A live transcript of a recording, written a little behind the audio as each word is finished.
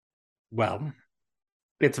Well,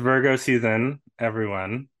 it's Virgo season,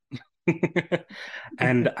 everyone.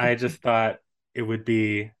 And I just thought it would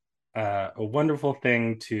be a wonderful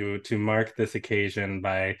thing to mark this occasion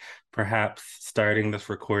by perhaps starting this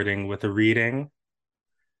recording with a reading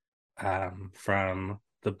from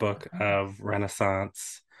the Book of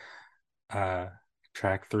Renaissance, uh,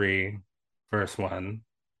 track 3, verse 1.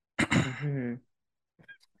 Mm-hmm.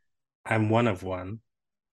 I'm one of one.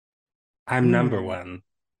 I'm number Mm. one.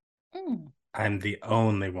 Mm. I'm the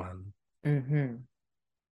only one. Mm-hmm.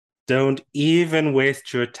 Don't even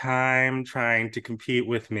waste your time trying to compete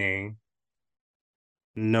with me.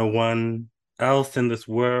 No one else in this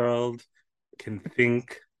world can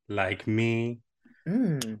think like me.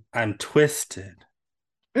 Mm. I'm twisted.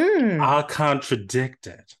 Mm. I'll contradict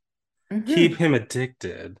it. Keep Mm-hmm. him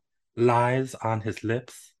addicted. Lies on his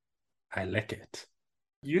lips. I lick it.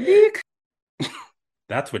 Unique.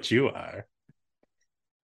 That's what you are.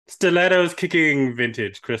 Stilettos kicking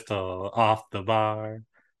vintage crystal off the bar.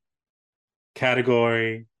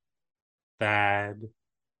 Category. Bad.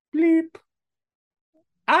 Bleep.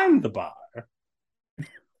 I'm the bar.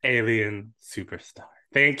 Alien superstar.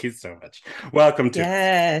 Thank you so much. Welcome to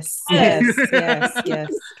Yes, yes, yes,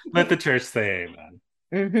 yes. Let the church say amen.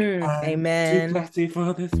 Mm-hmm. I'm too Amen. classy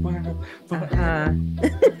for this world forever.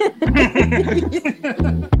 Uh-huh.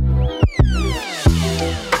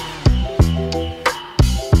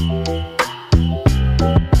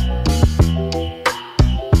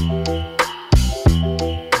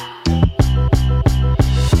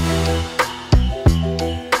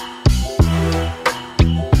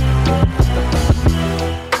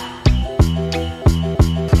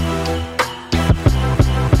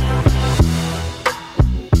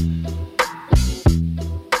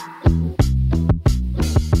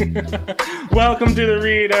 Welcome to the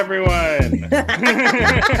read, everyone.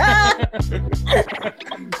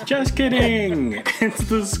 Just kidding. It's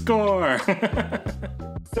the score.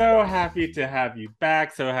 So happy to have you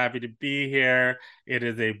back. So happy to be here. It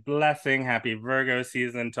is a blessing. Happy Virgo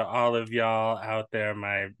season to all of y'all out there.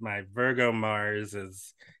 My Virgo Mars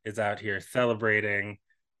is out here celebrating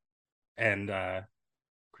and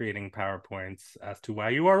creating PowerPoints as to why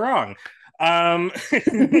you are wrong. My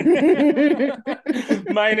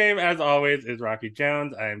name, as always, is Rocky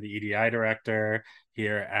Jones. I am the EDI director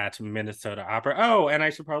here at Minnesota Opera. Oh, and I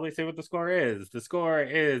should probably say what the score is. The score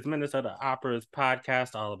is Minnesota Opera's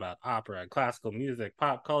podcast all about opera, classical music,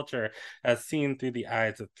 pop culture, as seen through the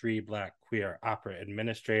eyes of 3 Black queer opera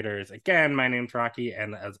administrators. Again, my name's Rocky,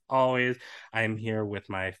 and as always, I'm here with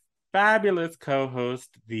my fabulous co-host,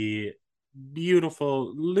 the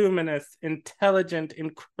beautiful, luminous, intelligent,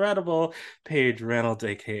 incredible Paige Reynolds,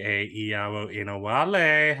 aka Iyawo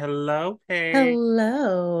Inowale. Hello, Paige.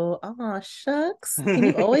 Hello. Aw, shucks. Can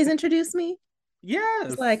you always introduce me? Just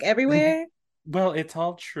Yes. like everywhere? Well, it's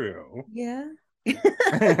all true. Yeah.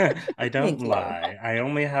 I don't Thank you. lie. I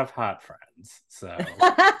only have hot friends. So,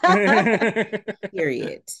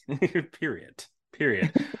 Period. period.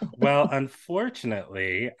 Period. Well,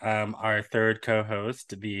 unfortunately, our third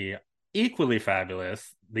co-host, the equally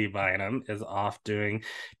fabulous Lee Bynum, is off doing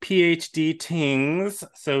PhD tings,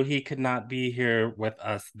 so he could not be here with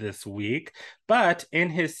us this week. But in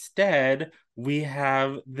his stead, we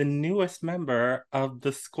have the newest member of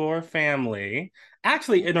the Score family,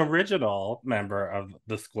 actually an original member of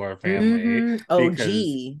the Score family, Mm-hmm. because OG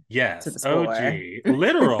to yes, the score. OG,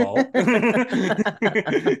 literal.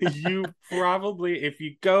 You probably, if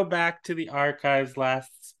you go back to the archives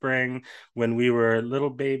last spring when we were little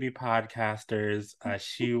baby podcasters,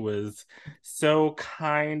 she was so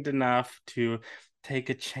kind enough to take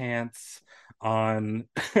a chance on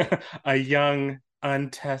a young,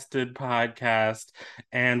 untested podcast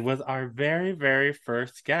and was our very, very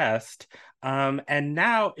first guest. And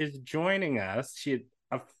now is joining us. She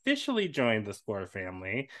officially joined the Score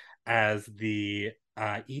family as the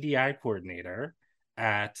EDI coordinator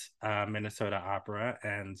at Minnesota Opera.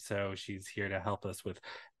 And so she's here to help us with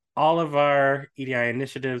all of our EDI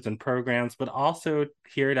initiatives and programs, but also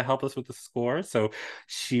here to help us with the score. So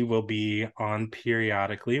she will be on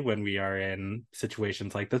periodically when we are in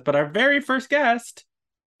situations like this. But our very first guest,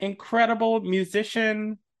 incredible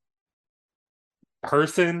musician,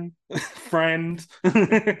 person, friend,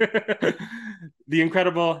 the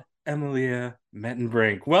incredible Emilia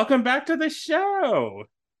Mettenbrink. Welcome back to the show.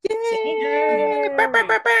 Thank Yay! Burr, burr, you.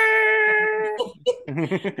 burr,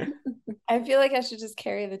 burr. I feel like I should just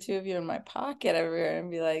carry the two of you in my pocket everywhere and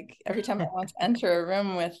be like, every time I want to enter a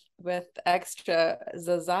room with extra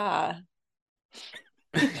zaza.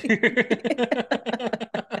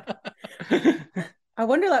 I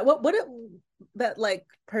wonder, like, what that like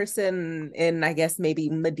person in, I guess, maybe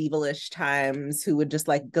medievalish times who would just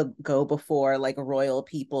like go before like royal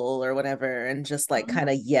people or whatever and just like kind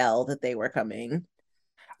of yell that they were coming.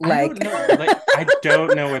 I don't Like, know. Like, I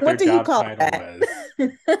don't know what their what do you job call title that?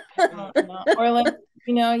 was. Or like,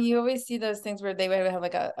 you know, you always see those things where they would have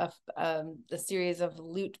like a series of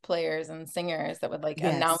lute players and singers that would like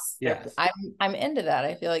announce Yes. Yes. I'm into that.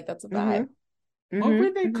 I feel like that's a vibe. What were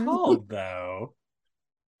Mm-hmm. they Mm-hmm. called though?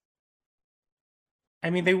 I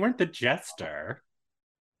mean, they weren't the jester,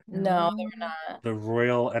 No, No. they're not. the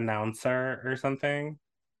royal announcer or something.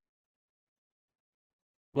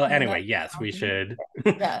 Well, No. anyway, yes, we should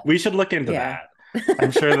Yeah. we should look into Yeah. that.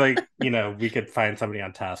 I'm sure, like, we could find somebody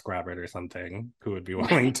on TaskRabbit or something who would be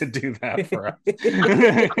willing to do that for us.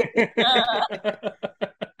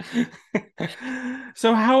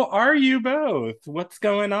 So, how are you both? What's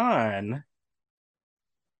going on?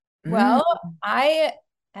 Mm. Well, I,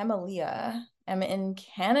 Emilia, am in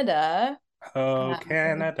Canada, Oh, in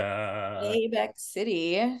Canada. Quebec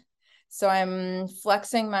City. So I'm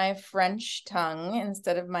flexing my French tongue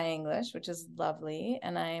instead of my English, which is lovely.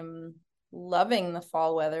 And I'm loving the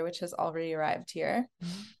fall weather, which has already arrived here.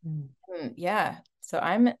 Yeah. So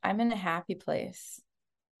I'm in a happy place.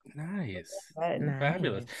 Nice. Good.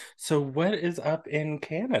 Fabulous. Nice. So, what is up in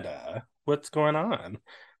Canada? What's going on?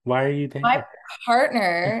 Why are you My there?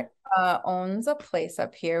 partner owns a place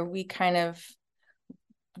up here. We kind of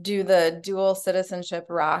do the dual citizenship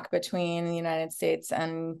rock between the United States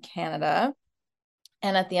and Canada.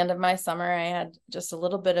 And at the end of my summer, I had just a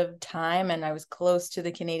little bit of time and I was close to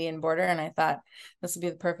the Canadian border. And I thought this would be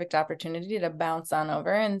the perfect opportunity to bounce on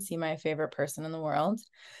over and see my favorite person in the world.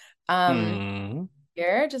 Hmm.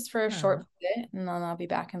 Here just for a short Oh, visit, and then I'll be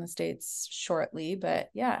back in the States shortly. But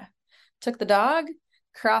yeah, took the dog,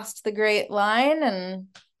 crossed the Great Line, and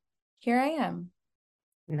here I am.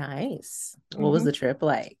 nice. What was the trip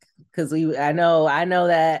like? Because I know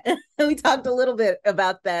that we talked a little bit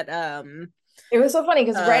about that It was so funny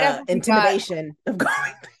because right after intimidation of going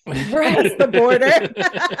right the border.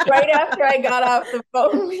 right after I got off the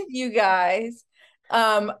phone with you guys,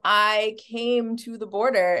 I came to the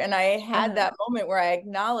border and I had that moment where I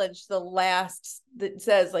acknowledged the last that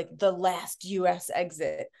says like the last US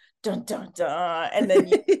exit. Dun dun dun. And then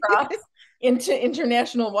you cross into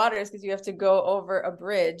international waters because you have to go over a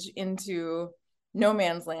bridge into no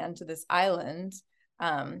man's land to this island.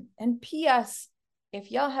 And P.S.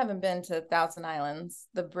 if y'all haven't been to Thousand Islands,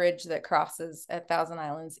 the bridge that crosses at Thousand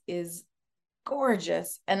Islands is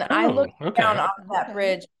gorgeous. And I Oh, looked down okay. off that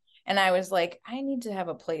bridge and I was like, I need to have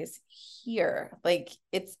a place here. Like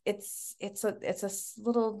it's a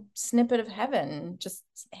little snippet of heaven. Just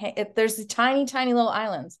there's tiny, tiny little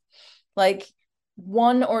islands, like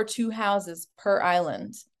one or two houses per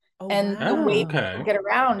island. Oh, And the Oh, way wow. to okay. get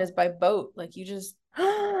around is by boat. Like you just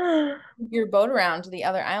your boat around to the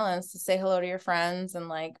other islands to say hello to your friends and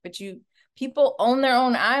like, but people own their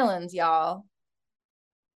own islands, y'all.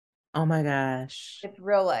 Oh my gosh. It's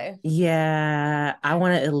real life. Yeah, I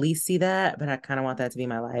want to at least see that, but I kind of want that to be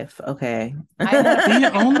my life. Okay. I know.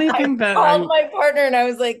 The only I thing that called my partner and I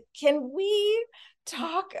was like, can we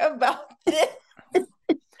talk about this? I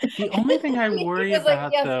He worry was like,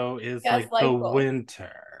 about yes, though is yes, like the like both.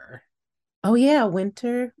 winter. Oh yeah,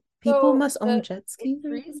 winter. People So must own jet it skis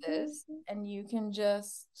or something. freezes and you can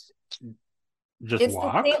just, Just it's the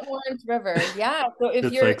walk? St. Lawrence River. Yeah. So if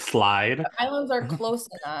Just your like slide? islands are close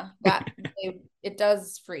enough that it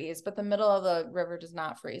does freeze, but the middle of the river does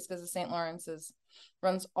not freeze because the St. Lawrence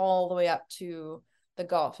runs all the way up to the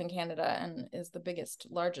Gulf in Canada and is the biggest,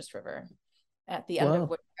 largest river. At the end of Whoa.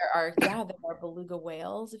 which there are beluga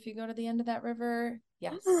whales if you go to the end of that river.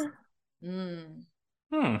 Yes. Mm.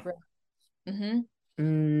 Hmm. Mm-hmm.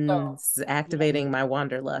 So It's activating my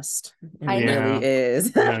wanderlust. It I know. really Yeah.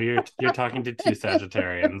 is. No, you're talking to two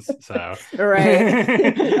Sagittarians, so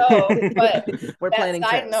Right. So, but We're that planning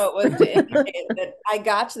side trips. note was to indicate that I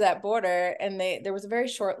got to that border and there was a very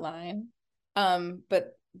short line.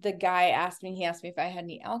 But the guy he asked me if I had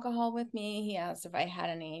any alcohol with me. He asked if I had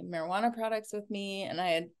any marijuana products with me. And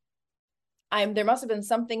there must have been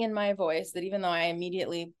something in my voice that even though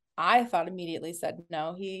I thought immediately said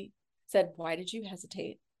no, he said, why did you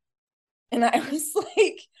hesitate? And I was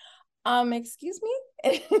like, excuse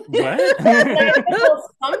me? what? Well,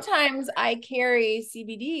 sometimes I carry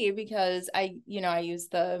CBD because I use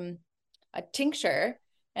a tincture.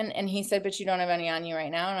 And he said, but you don't have any on you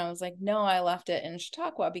right now. And I was like, no, I left it in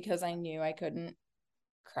Chautauqua because I knew I couldn't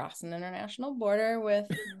cross an international border with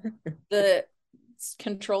the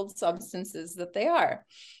controlled substances that they are.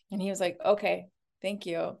 And he was like, okay, thank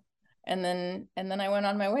you. And then I went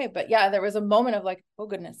on my way. But yeah, there was a moment of like, oh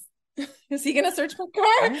goodness. Is he gonna search my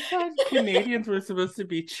car? I thought Canadians were supposed to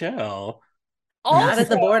be chill. Not at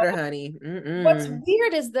the Also, border, honey. what's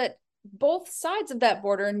weird is that both sides of that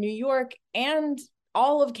border, New York and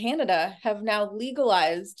all of Canada, have now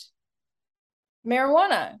legalized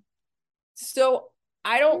marijuana. So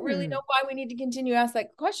I don't really know why we need to continue to ask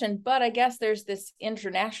that question, but I guess there's this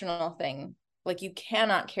international thing. Like, you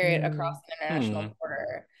cannot carry it across an international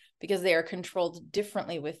border because they are controlled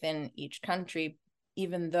differently within each country,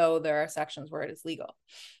 even though there are sections where it is legal.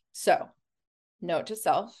 So, note to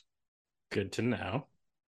self. Good to know.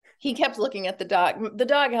 He kept looking at the dog. The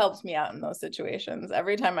dog helps me out in those situations.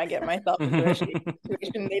 Every time I get myself into a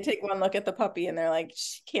situation, they take one look at the puppy and they're like,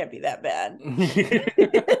 she can't be that bad.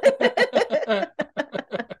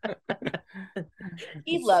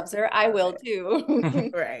 He loves her. I will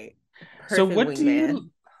too. Right. Perfect So what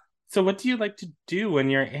wingman. do you like to do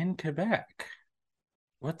when you're in Quebec?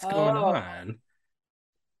 What's going on?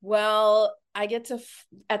 Well,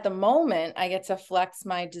 at the moment, I get to flex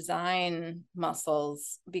my design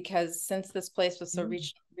muscles because since this place was so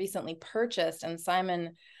recently purchased, and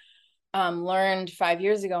Simon learned 5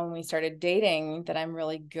 years ago when we started dating that I'm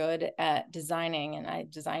really good at designing, and I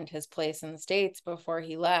designed his place in the States before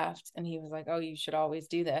he left, and he was like, oh, you should always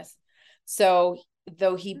do this. So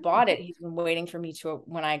though he bought it, he's been waiting for me to,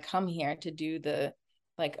 when I come here, to do the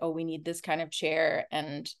like, oh, we need this kind of chair,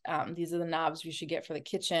 and these are the knobs we should get for the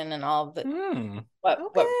kitchen, and all of the what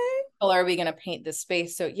color are we going to paint this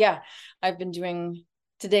space. So yeah, I've been doing.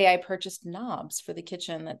 Today I purchased knobs for the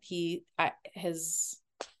kitchen that his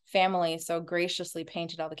family so graciously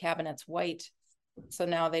painted all the cabinets white, so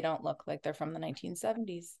now they don't look like they're from the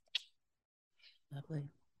 1970s. Lovely.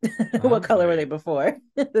 What color were they before?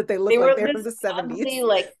 That they look like they're from the 70s.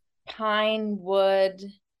 Like pine wood,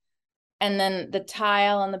 and then the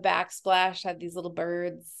tile on the backsplash had these little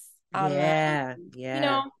birds on them. Yeah. You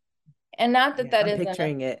know, and not that that I'm isn't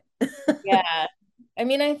picturing it. Yeah. I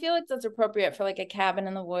mean, I feel like that's appropriate for like a cabin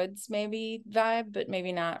in the woods maybe vibe, but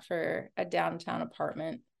maybe not for a downtown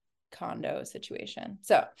apartment condo situation.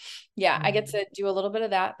 So yeah, I get to do a little bit of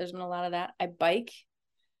that. There's been a lot of that. I bike.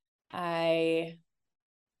 I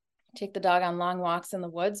take the dog on long walks in the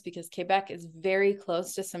woods because Quebec is very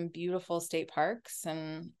close to some beautiful state parks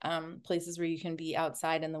and places where you can be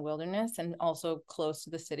outside in the wilderness, and also close to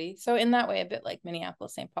the city. So in that way, a bit like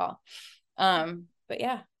Minneapolis, St. Paul. But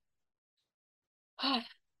yeah,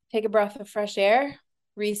 take a breath of fresh air,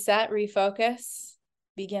 reset, refocus,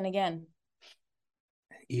 begin again.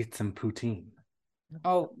 Eat some poutine.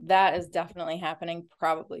 Oh, that is definitely happening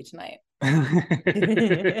probably tonight.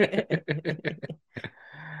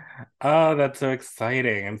 Oh, that's so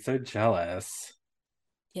exciting. I'm so jealous.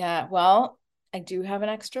 Yeah, well, I do have an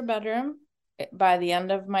extra bedroom. By the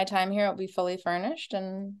end of my time here, it'll be fully furnished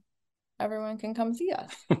and everyone can come see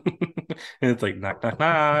us. And it's like knock, knock,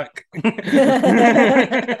 knock.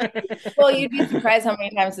 Well, you'd be surprised how many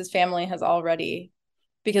times his family has already,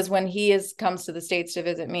 because when he comes to the States to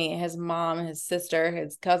visit me, his mom, his sister,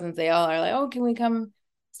 his cousins, they all are like, oh, can we come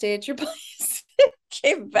stay at your place?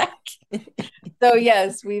 Came back. So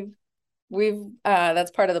yes, we've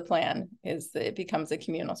that's part of the plan, is that it becomes a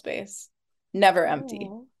communal space, never empty.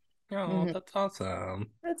 Oh, that's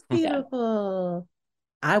awesome. That's beautiful.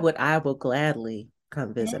 I will gladly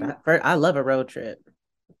come visit. I love a road trip.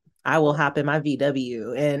 I will hop in my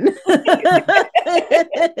VW and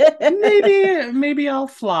maybe I'll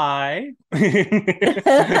fly. That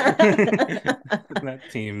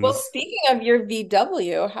seems. Well, speaking of your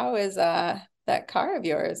VW, how is that car of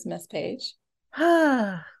yours, Miss Page?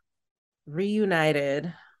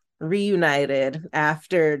 Reunited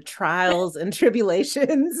after trials and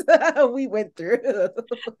tribulations we went through.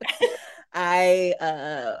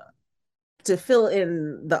 To fill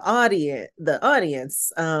in the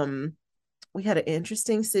audience, we had an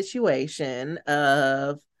interesting situation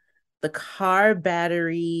of the car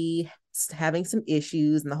battery having some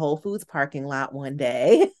issues in the Whole Foods parking lot one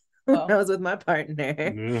day. When I was with my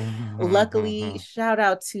partner. Luckily, shout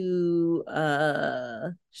out to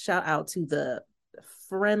the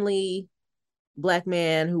friendly Black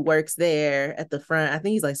man who works there at the front. I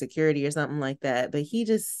think he's like security or something like that. But he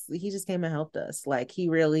just came and helped us. Like, he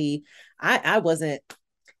really, I wasn't.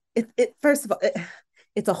 First of all,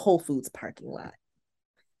 it's a Whole Foods parking lot.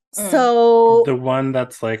 So the one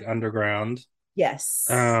that's like underground. Yes.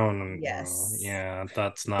 Oh no. Yes. Yeah,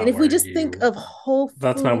 that's not. And if we just think of Whole Foods,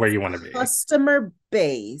 that's not where you want to be. Customer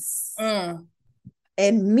base. And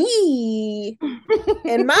me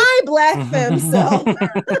and my Black femme self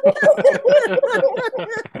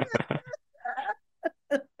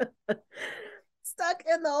stuck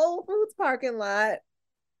in the Whole Foods parking lot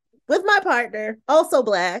with my partner, also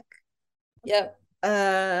Black, Yep.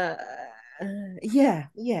 uh yeah,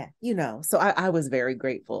 so I was very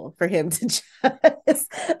grateful for him to just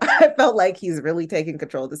I felt like he's really taking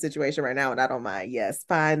control of the situation right now, and I don't mind. Yes,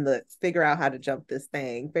 fine, let's figure out how to jump this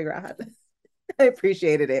thing, figure out how to I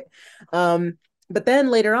appreciated it. But then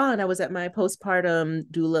later on I was at my postpartum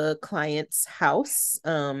doula client's house,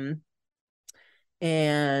 and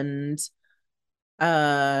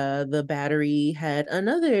the battery had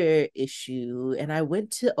another issue, and I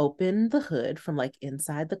went to open the hood from like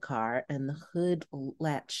inside the car, and the hood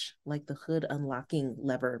latch, like the hood unlocking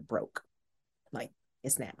lever, broke. Like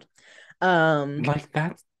it snapped. Like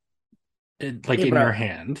that, like It in your broke.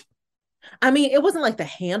 hand. I mean, it wasn't like the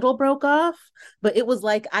handle broke off, but it was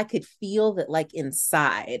like I could feel that like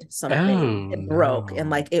inside something Oh it broke,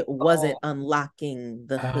 and like no. it wasn't Oh, unlocking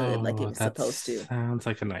the hood like it Oh, was that supposed to. sounds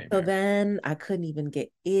like a So nightmare. then I couldn't even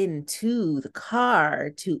get into the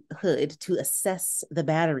car to hood to assess the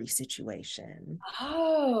battery situation.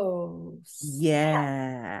 oh,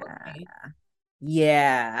 Yeah. okay.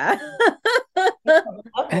 Yeah.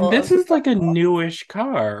 And Level this of is like a newish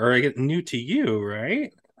car, or like new to you,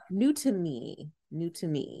 right? New to me. New to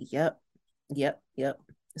me. Yep. Yep.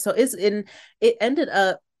 So it ended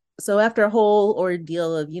up, so after a whole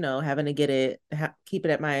ordeal of, having to get it, keep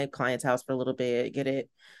it at my client's house for a little bit, get it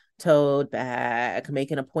towed back,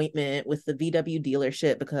 make an appointment with the VW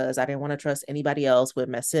dealership because I didn't want to trust anybody else with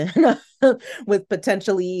messing with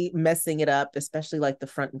potentially messing it up, especially like the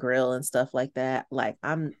front grill and stuff like that. Like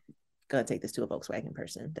I'm gonna take this to a Volkswagen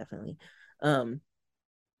person, definitely. Um,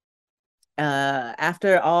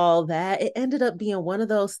 After all that, it ended up being one of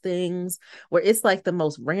those things where it's like the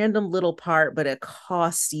most random little part, but it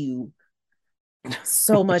costs you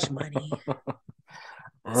so much money.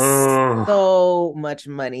 Ugh. So much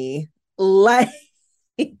money. Like,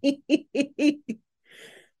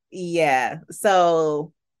 yeah.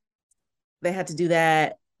 So they had to do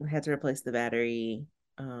that. We had to replace the battery.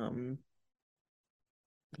 Um,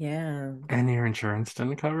 yeah. And your insurance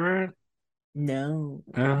didn't cover it? No.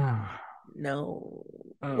 Oh, No.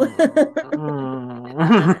 oh.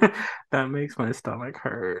 That makes my stomach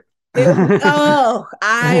hurt. I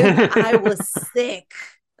was sick.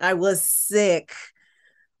 I was sick.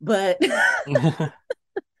 But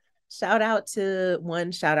shout out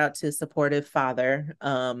to supportive father,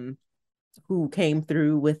 who came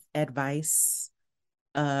through with advice,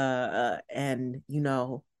 and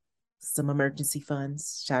some emergency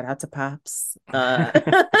funds. Shout out to Pops.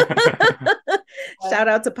 Shout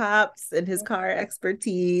out to Pops and his car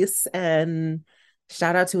expertise, and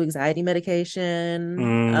shout out to anxiety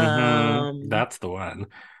medication. That's the one.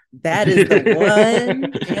 That is the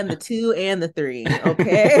one and the two and the three.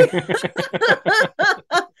 Okay.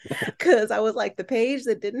 Because I was like, the page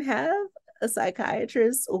that didn't have a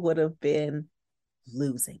psychiatrist would have been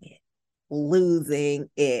losing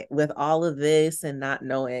it with all of this and not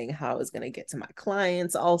knowing how I was going to get to my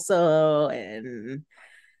clients also. And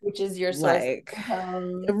which is your source like, of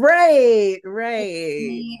income right.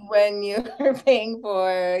 when you're paying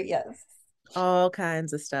for, yes. All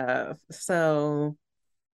kinds of stuff. So,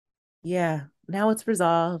 yeah, now it's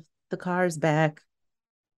resolved. The car's back.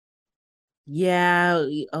 Yeah,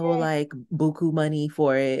 we owe like buku money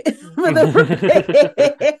for it for the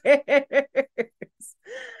repairs.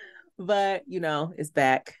 But it's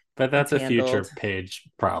back. But It's that's a future handled. page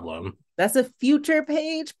problem. That's a future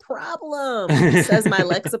page problem, says my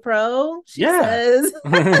Lexapro. She Yeah. says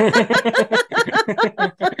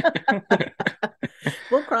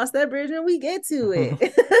we'll cross that bridge when we get to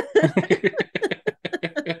it.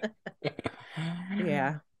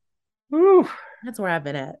 Yeah, Whew. that's where I've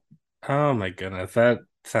been at. Oh my goodness, that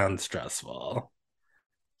sounds stressful.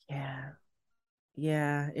 Yeah.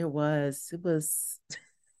 Yeah, it was. It was. I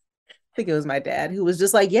think it was my dad who was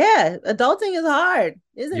just like, "Yeah, adulting is hard,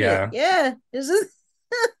 isn't it? Yeah. Yeah, it's just."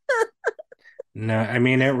 No, I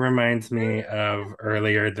mean, it reminds me of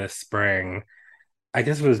earlier this spring. I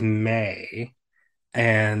guess it was May,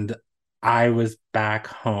 and I was back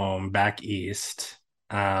home, back east,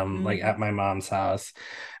 like Mm. at my mom's house.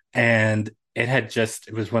 And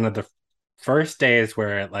it was one of the first days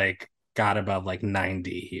where it like got above like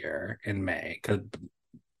 90 here in May because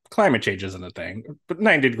climate change isn't a thing, but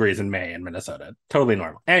 90 degrees in May in Minnesota, totally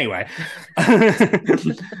normal. Anyway,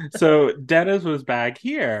 so Dennis was back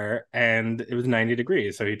here and it was 90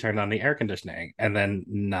 degrees. So he turned on the air conditioning and then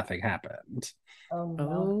nothing happened. Oh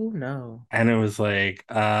no. Oh no. And it was like,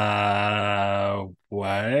 what?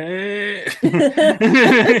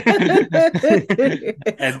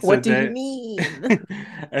 And so What do you then mean?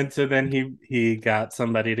 and so then he got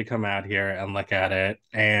somebody to come out here and look at it.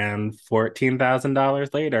 And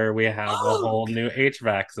 $14,000 later, we have a whole new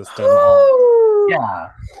HVAC system. All yeah.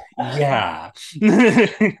 Yeah.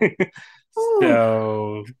 Oh.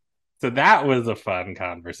 So so that was a fun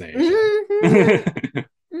conversation. Mhm.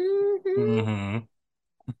 Mhm. hmm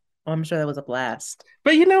Oh, I'm sure that was a blast.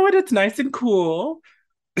 But you know what? It's nice and cool.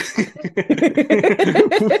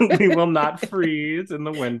 We will not freeze in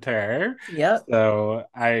the winter. Yep. So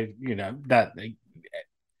that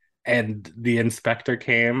and the inspector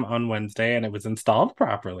came on Wednesday and it was installed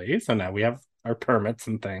properly. So now we have our permits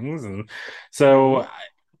and things. And so Right.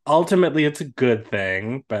 ultimately it's a good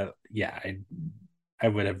thing. But yeah, I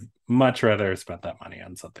would have much rather spent that money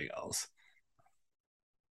on something else.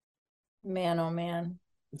 Man, oh man.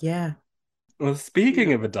 Yeah. Well,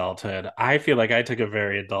 speaking of adulthood, I feel like I took a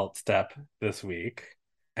very adult step this week,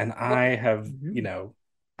 and What? I have, Mhm.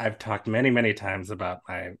 I've talked many, many times about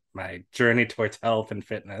my journey towards health and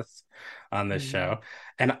fitness on this Mhm. show,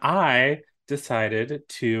 and I decided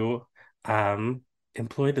to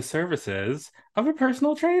employ the services of a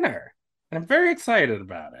personal trainer, and I'm very excited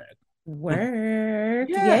about it. Work.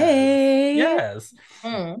 Yes, Yay. yes.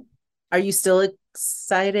 Mm. Are you still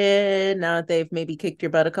excited now that they've maybe kicked your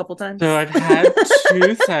butt a couple So times? I've had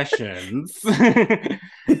two sessions.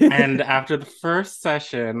 And after the first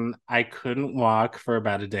session, I couldn't walk for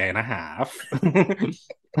about a day and a half.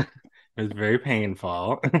 It was very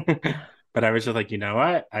painful. But I was just like, you know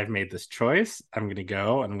what? I've made this choice. I'm going to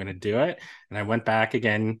go. I'm going to do it. And I went back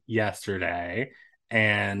again yesterday.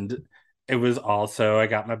 And it was also, I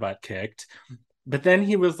got my butt kicked. But then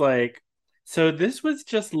he was like, so this was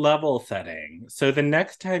just level setting. So the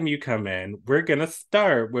next time you come in, we're going to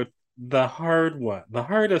start with the hard one, the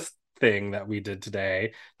hardest thing that we did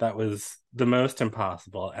today. That was the most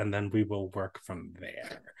impossible. And then we will work from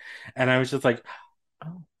there. And I was just like,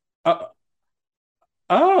 Oh. oh,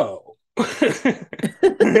 oh.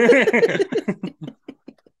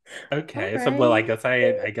 All Okay, so well, I right. guess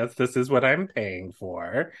I guess this is what I'm paying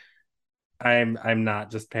for. I'm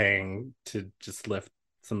not just paying to just lift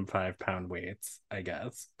some 5 pound weights, I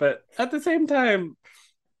guess. But at the same time,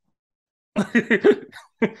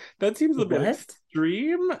 that seems a bit What?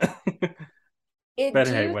 extreme. It But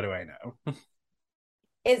do hey, you what do I know?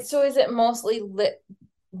 is it mostly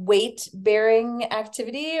weight bearing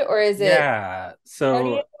activity or is it Yeah.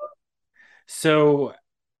 cardio? So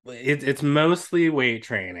it's mostly weight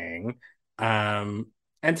training. Um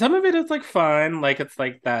and some of it is like fun, like it's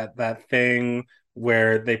like that thing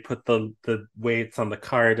where they put the weights on the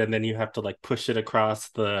cart and then you have to like push it across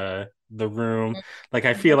the room. Like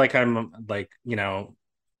I feel Mhm. like I'm like,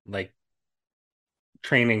 like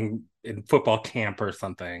training in football camp or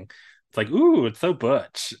something. It's like, ooh, it's so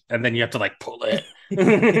butch. And then you have to like pull it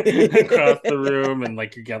across the room and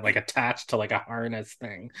like you get like attached to like a harness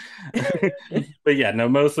thing. But yeah, no,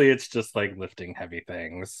 mostly it's just like lifting heavy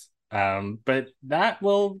things. But that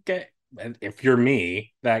will get, if you're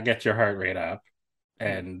me, that gets your heart rate up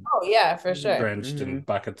and Oh yeah, for sure. drenched in Mhm.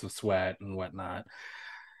 buckets of sweat and whatnot.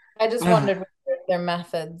 I just wondered what their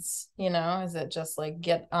methods, is it just like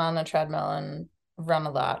get on a treadmill and run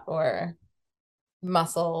a lot or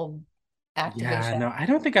muscle Yeah, activation? no, I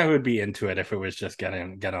don't think I would be into it if it was just get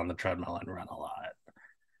on the treadmill and run a lot.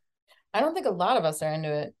 I don't think a lot of us are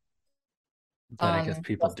into it But I guess on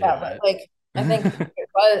people just do that. Like, I think if it. it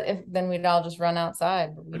was, if then we'd all just run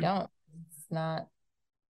outside, but we don't. It's not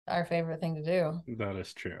our favorite thing to do. That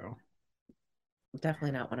is true.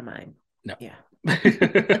 Definitely not one of mine. No. Yeah.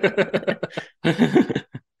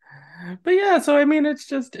 But yeah, so I mean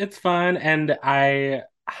it's fun and I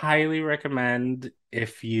highly recommend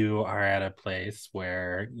if you are at a place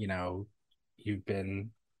where, you've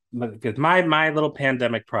been because my little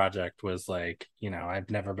pandemic project was like, I've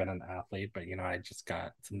never been an athlete, but I just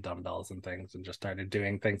got some dumbbells and things and just started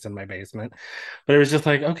doing things in my basement. But it was just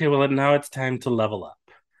like, okay, well now it's time to level up.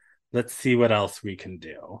 Let's see what else we can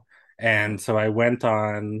do. And so I went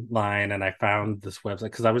online and I found this website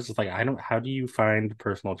because I was just like, how do you find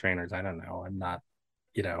personal trainers? I don't know. I'm not,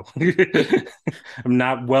 you know, I'm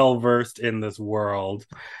not well versed in this world.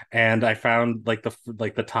 And I found like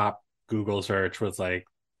the top Google search was like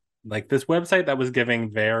this website that was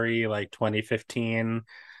giving very like 2015.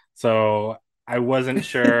 So I wasn't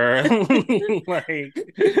sure like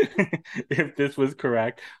if this was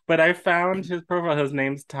correct, but I found his profile. His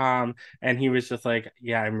name's Tom, and he was just like,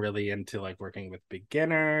 yeah, I'm really into like working with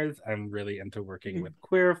beginners. I'm really into working with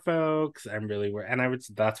queer folks. And I was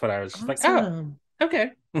that's what I was just like, oh, Awesome.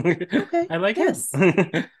 okay. Okay. I like him. Yes.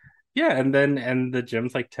 Yeah, and the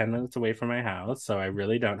gym's like 10 minutes away from my house, so I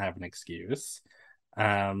really don't have an excuse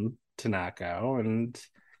to not go. And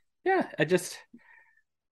yeah, I just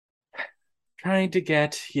trying to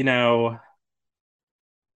get,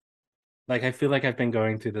 like I feel like I've been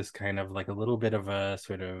going through this kind of like a little bit of a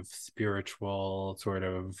sort of spiritual sort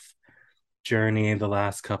of journey the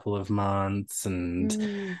last couple of months. And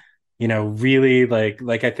Mm. really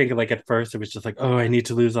like I think like at first it was just like, oh, I need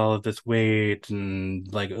to lose all of this weight,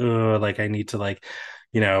 and like, oh, like I need to like,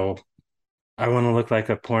 you know I want to look like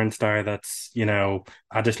a porn star that's,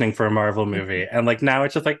 auditioning for a Marvel movie. And like now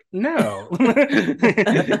it's just like, no.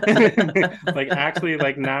 Like actually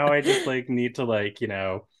like now I just like need to like,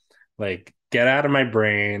 like get out of my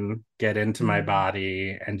brain, get into my Mm.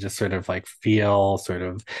 body, and just sort of like feel sort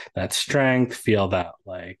of that strength, feel that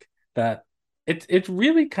like that it's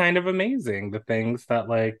really kind of amazing the things that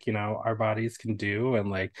like, our bodies can do.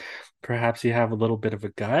 And like perhaps you have a little bit of a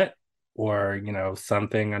gut, or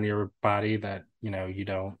something on your body that you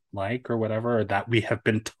don't like or whatever, or that we have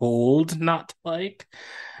been told not to like.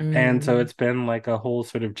 And so Mm. it's been like a whole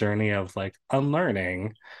sort of journey of like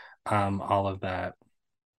unlearning all of that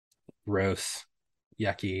gross,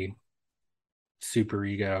 yucky, super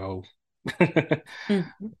ego,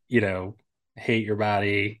 Mm. you know hate your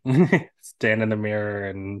body, stand in the mirror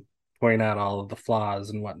and point out all of the flaws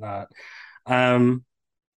and whatnot. um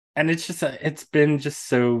and it's been just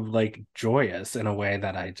so like joyous in a way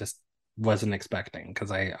that I just wasn't expecting,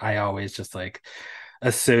 because I always just like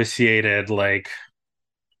associated like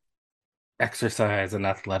exercise and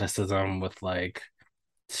athleticism with like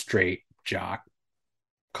straight jock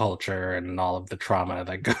culture and all of the trauma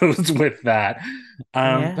that goes with that.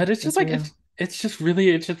 Yeah, But it's just it's like real. it's just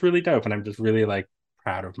really dope, and I'm just really like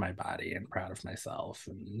proud of my body and proud of myself.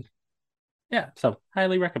 And yeah, so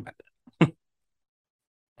highly recommend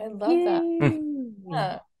I love that. it. Yay.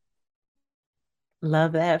 Yeah.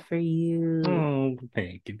 Love that for you. Oh,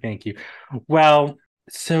 thank you. Well,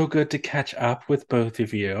 so good to catch up with both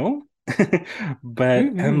of you. But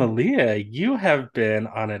Hmm. Emilia, you have been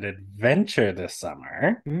on an adventure this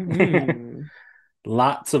summer. Hmm.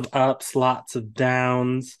 Lots of ups, lots of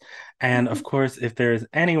downs. And of course, if there's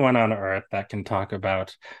anyone on earth that can talk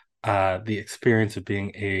about the experience of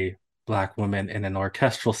being a Black woman in an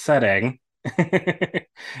orchestral setting, it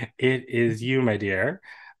is you, my dear.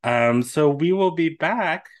 So we will be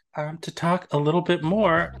back to talk a little bit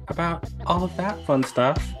more about all of that fun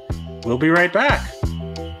stuff. We'll be right back.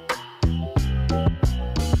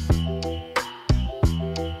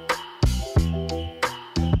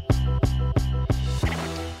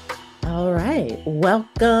 All right.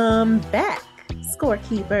 Welcome back,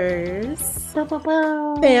 scorekeepers,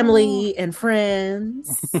 family, and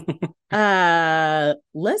friends.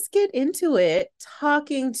 Let's get into it.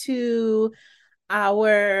 Talking to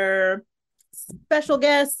our special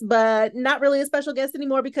guest, but not really a special guest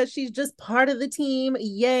anymore because she's just part of the team.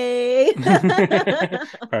 Yay.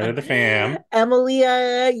 Part of the fam.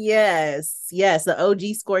 Emilia, yes, the OG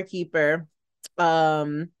scorekeeper.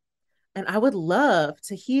 And I would love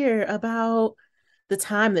to hear about the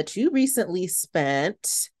time that you recently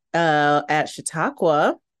spent at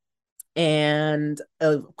Chautauqua. And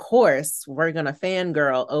of course, we're going to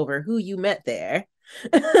fangirl over who you met there.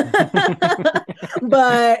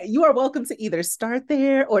 But you are welcome to either start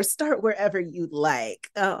there or start wherever you'd like.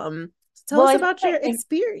 Tell us about your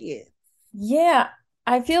experience. Yeah,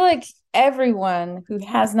 I feel like everyone who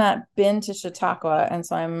has not been to Chautauqua, and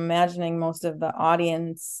so I'm imagining most of the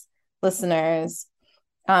audience listeners,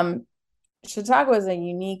 Chautauqua is a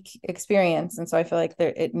unique experience, and so I feel like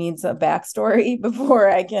it needs a backstory before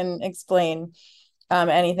I can explain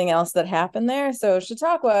anything else that happened there. So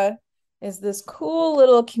Chautauqua is this cool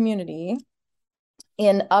little community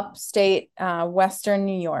in upstate Western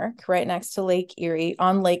New York, right next to Lake Erie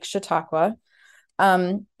on Lake Chautauqua.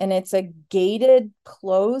 And it's a gated,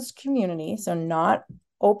 closed community, so not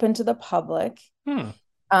open to the public, in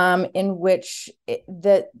which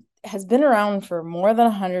that has been around for more than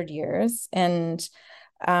 100 years. And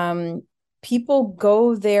people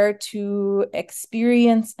go there to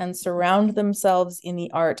experience and surround themselves in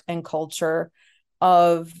the art and culture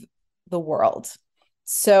of the world.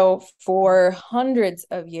 So for hundreds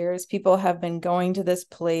of years, people have been going to this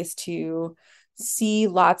place to see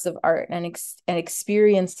lots of art and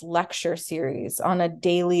experience lecture series on a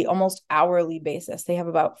daily, almost hourly basis. They have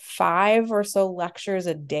about 5 or so lectures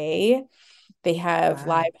a day. They have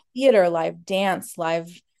live theater, live dance, live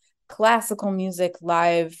classical music,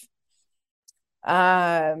 live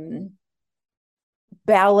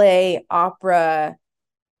ballet, opera,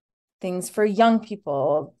 things for young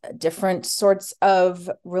people, different sorts of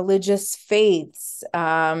religious faiths,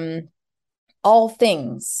 all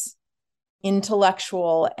things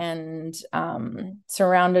intellectual and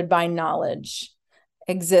surrounded by knowledge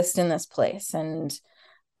exist in this place. And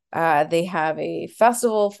they have a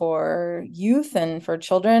festival for youth and for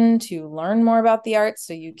children to learn more about the arts.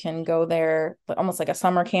 So you can go there almost like a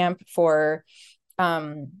summer camp for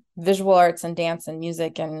visual arts and dance and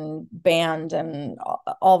music and band and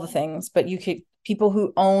all the things. But people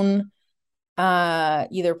who own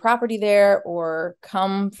either property there or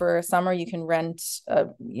come for a summer, you can rent,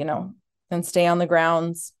 and stay on the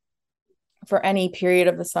grounds for any period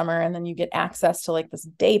of the summer. And then you get access to like this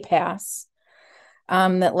day pass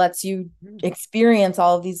that lets you experience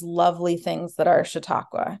all of these lovely things that are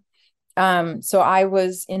Chautauqua. So I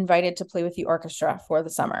was invited to play with the orchestra for the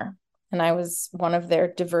summer, and I was one of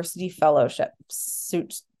their diversity fellowship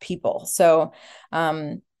people. So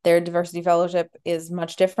their diversity fellowship is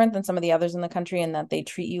much different than some of the others in the country in that they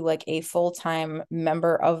treat you like a full-time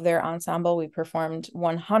member of their ensemble. We performed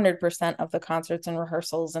 100% of the concerts and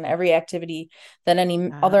rehearsals and every activity that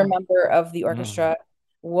any other member of the orchestra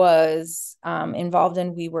was involved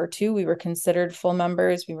in. We were too. We were considered full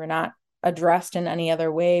members. We were not addressed in any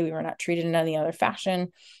other way. We were not treated in any other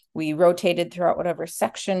fashion. We rotated throughout whatever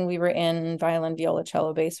section we were in, violin, viola,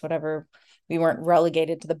 cello, bass, whatever. We weren't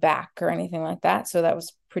relegated to the back or anything like that. So that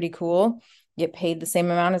was pretty cool. Get paid the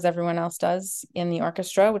same amount as everyone else does in the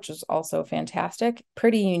orchestra, which was also fantastic.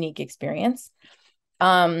 Pretty unique experience.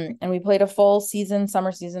 And we played a full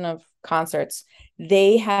summer season of concerts.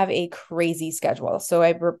 They have a crazy schedule. So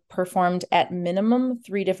I performed at minimum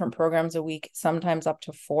 3 different programs a week, sometimes up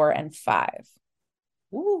to 4 and 5.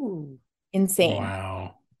 Ooh. Insane.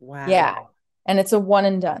 Wow. Yeah. And it's a one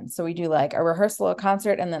and done. So we do like a rehearsal, a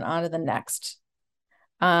concert, and then on to the next.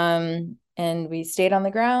 And we stayed on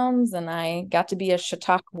the grounds, and I got to be a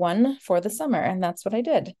Chautauquan for the summer, and that's what I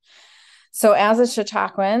did. So as a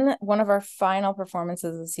Chautauquan, one of our final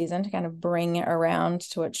performances of the season, to kind of bring it around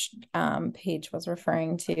to what Paige was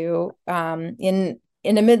referring to, in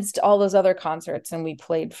amidst all those other concerts, and we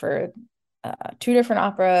played for 2 different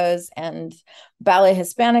operas and Ballet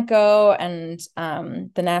Hispanico and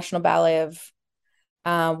the National Ballet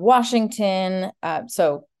of Washington.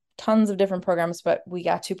 So tons of different programs, but we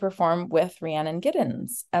got to perform with Rhiannon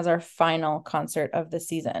Giddens as our final concert of the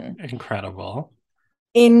season. Incredible.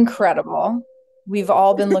 We've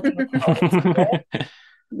all been looking forward to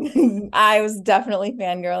it. I was definitely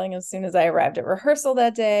fangirling as soon as I arrived at rehearsal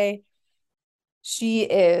that day. She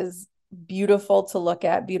is beautiful to look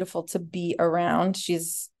at, beautiful to be around.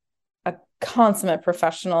 She's a consummate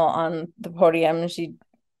professional on the podium. She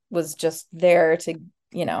was just there to,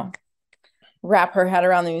 wrap her head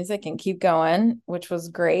around the music and keep going, which was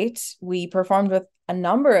great. We performed with a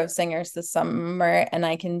number of singers this summer, and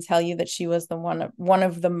I can tell you that she was one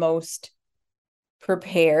of the most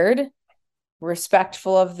prepared,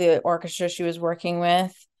 respectful of the orchestra she was working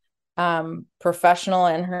with, professional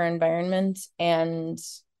in her environment. And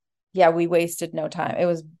yeah, we wasted no time. It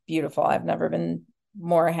was beautiful. I've never been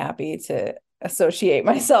more happy to associate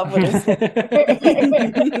myself with this.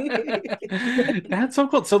 That's so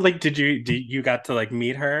cool. So like, did you got to like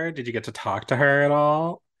meet her? Did you get to talk to her at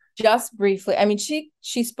all? Just briefly. I mean, she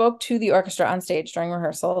spoke to the orchestra on stage during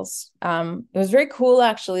rehearsals. It was very cool,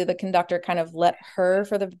 actually. The conductor kind of let her,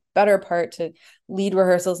 for the better part, to lead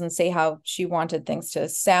rehearsals and say how she wanted things to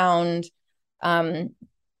sound.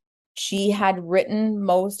 She had written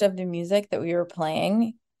most of the music that we were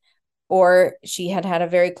playing, or she had a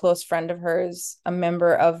very close friend of hers, a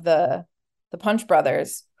member of the Punch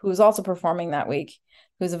Brothers, who was also performing that week,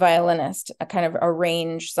 who's a violinist, kind of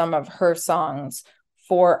arranged some of her songs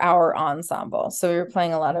for our ensemble. So we were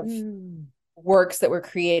playing a lot of works that were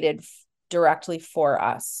created directly for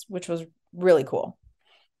us, which was really cool.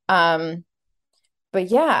 But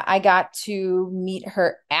yeah, I got to meet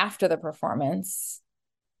her after the performance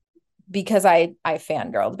because I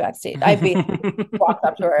fangirled backstage. I basically walked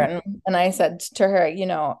up to her and I said to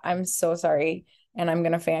her, I'm so sorry, and I'm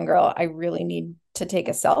going to fangirl. I really need to take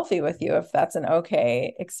a selfie with you if that's an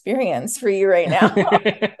okay experience for you right now.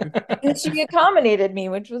 And she accommodated me,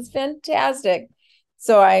 which was fantastic.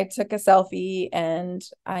 So I took a selfie and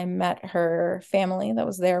I met her family that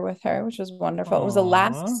was there with her, which was wonderful. Aww. It was the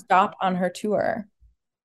last stop on her tour.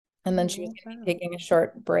 And then she was going to be taking a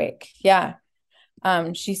short break. Yeah.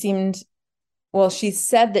 She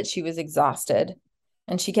said that she was exhausted,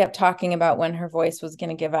 and she kept talking about when her voice was going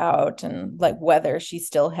to give out and like whether she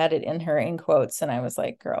still had it in her, in quotes. And I was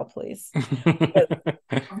like, girl, please.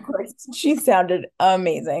 Of course, she sounded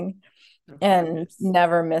amazing and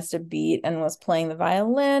never missed a beat, and was playing the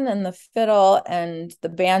violin and the fiddle and the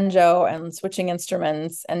banjo and switching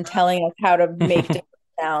instruments and telling us how to make different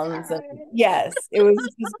sounds. And yes, it was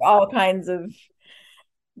just all kinds of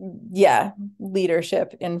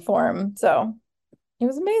leadership in form. So it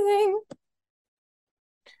was amazing.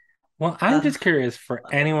 Well, I'm just curious, for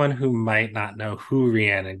anyone who might not know who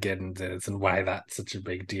Rhiannon Giddens is and why that's such a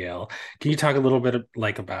big deal. Can you talk a little bit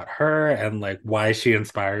about her and like why she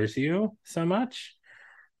inspires you so much?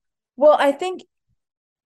 Well, I think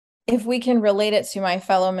if we can relate it to my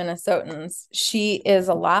fellow Minnesotans, she is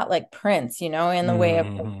a lot like Prince, in the way of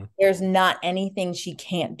there's not anything she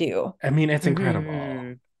can't do. I mean, it's incredible.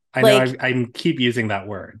 I know Like, I keep using that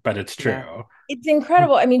word, but it's true. Yeah. It's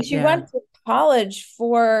incredible. I mean, she went to college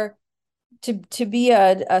to be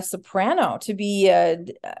a soprano, to be an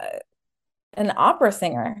opera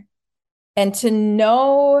singer, and to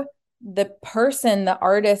know the person, the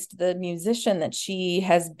artist, the musician that she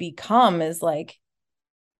has become is like,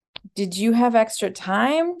 did you have extra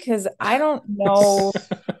time? Because I don't know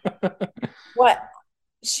what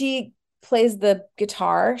she plays. The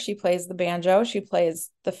guitar, she plays the banjo, she plays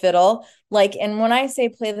the fiddle. Like, and when I say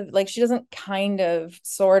play like, she doesn't kind of,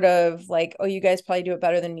 sort of like, oh, you guys probably do it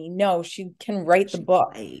better than me. No, she can write the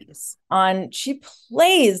book she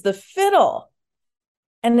plays the fiddle,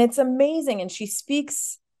 and it's amazing. And she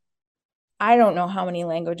speaks, I don't know how many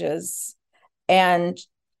languages. And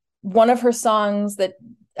one of her songs that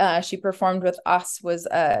she performed with us was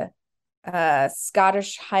a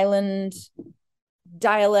Scottish Highland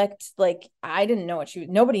dialect. Like, I didn't know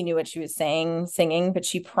nobody knew what she was singing, but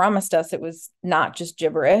she promised us it was not just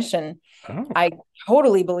gibberish. And I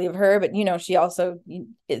totally believe her, but she also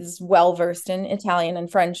is well versed in Italian and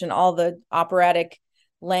French and all the operatic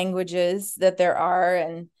languages that there are.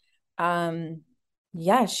 And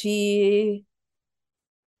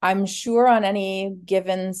I'm sure on any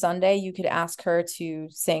given Sunday you could ask her to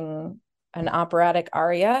sing an operatic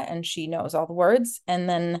aria and she knows all the words. And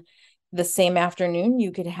then the same afternoon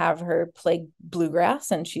you could have her play bluegrass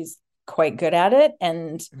and she's quite good at it.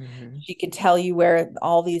 And she could tell you where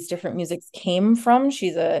all these different musics came from.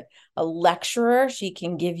 She's a lecturer. She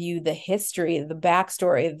can give you the history, the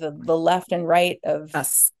backstory, the left and right of a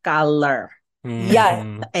scholar.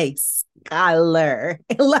 Yes. A scholar.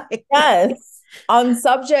 Like, yes. On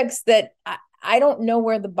subjects that I don't know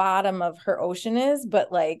where the bottom of her ocean is,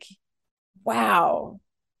 but like, wow.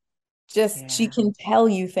 She can tell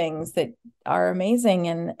you things that are amazing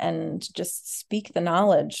and just speak the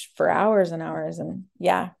knowledge for hours and hours. And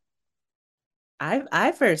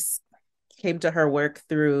I first came to her work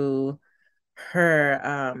through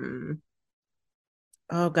her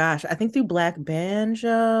oh gosh, I think through Black Banjo,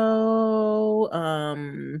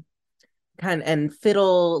 and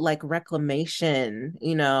fiddle, like reclamation,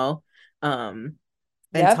 and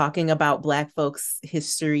talking about Black folks'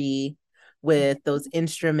 history with those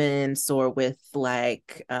instruments, or with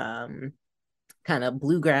like kind of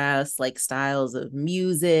bluegrass like styles of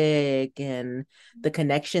music, and the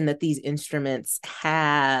connection that these instruments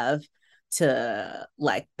have to,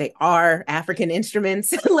 like, they are African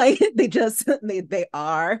instruments. Like, they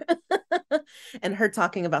are. And her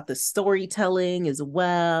talking about the storytelling as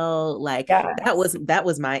well, like, that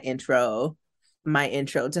was my intro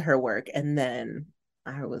to her work. And then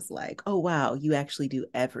I was like, oh wow, you actually do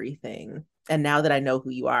everything. And now that I know who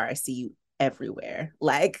you are, I see you everywhere.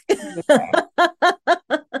 Like,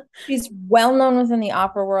 she's well known within the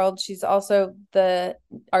opera world. She's also the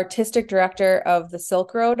artistic director of the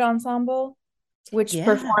Silk Road Ensemble, which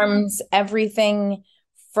performs everything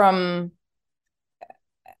from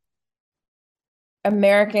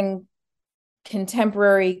American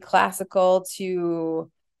contemporary classical to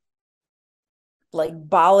like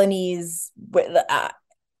Balinese, with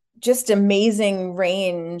just amazing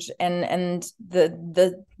range, and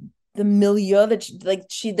the milieu that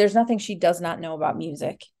there's nothing she does not know about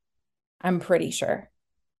music. I'm pretty sure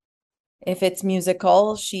if it's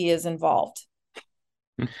musical, she is involved.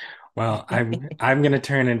 Well, I'm gonna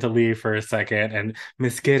turn into Lee for a second, and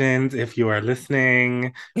Miss Giddens, if you are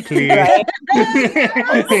listening, please get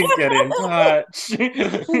in touch.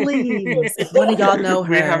 Please, if one of y'all know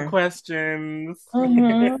her, we have questions.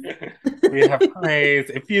 We have praise,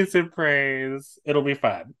 effusive praise. It'll be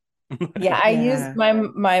fun. I used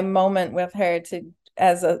my moment with her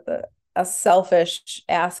as a selfish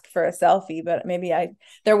ask for a selfie, but maybe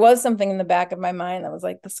there was something in the back of my mind that was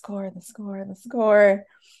like the score,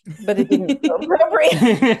 but it didn't feel appropriate.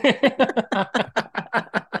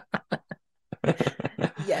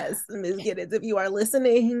 Yes, Ms. Giddens, if you are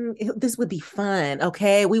listening, this would be fun.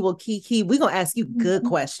 Okay, we will kiki. We're gonna ask you good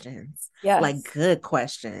questions. Yes. Like good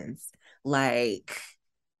questions. Like,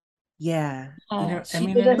 yeah.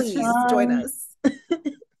 Please join us.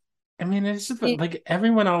 I mean, it's just like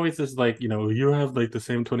everyone always is like, you have like the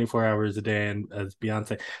same 24 hours a day as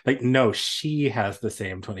Beyonce. Like, no, she has the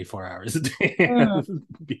same 24 hours a day as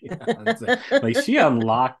Beyonce. Like, she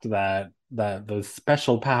unlocked those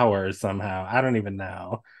special powers somehow. I don't even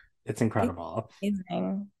know. It's incredible.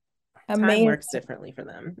 Amazing. Time works differently for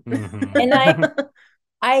them. Mm-hmm.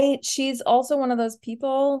 And she's also one of those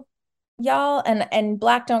people, y'all, and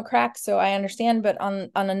Black don't crack, so I understand, but on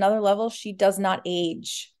another level, she does not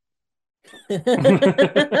age.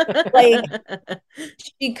 Like,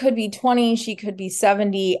 she could be 20, she could be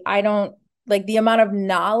 70. I don't like the amount of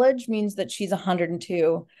knowledge means that she's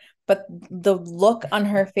 102, but the look on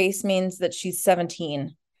her face means that she's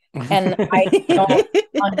 17. And I don't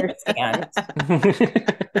understand.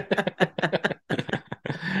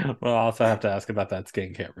 We'll also have to ask about that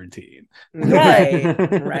skincare routine.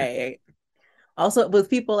 Right. Also,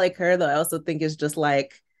 with people like her, though, I also think it's just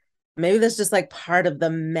like, maybe that's just like part of the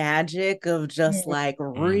magic of just like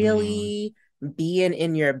really being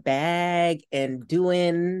in your bag and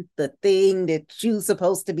doing the thing that you're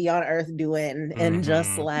supposed to be on earth doing, and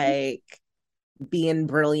just like being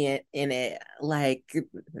brilliant in it. Like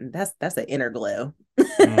that's an inner glow.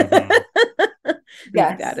 Yes.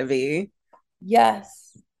 Gotta be.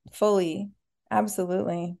 Yes, fully.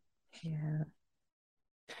 Absolutely.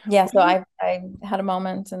 Yeah. So I had a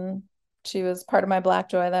moment, and she was part of my Black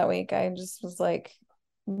joy that week. I just was like,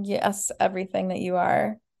 yes, everything that you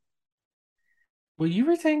are. Well, you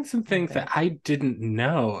were saying some things that I didn't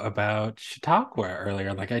know about Chautauqua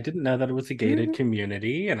earlier. Like, I didn't know that it was a gated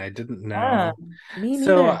community, and I didn't know. Me neither.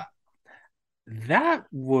 So that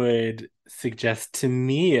would suggest to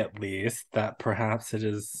me, at least, that perhaps it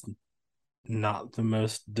is not the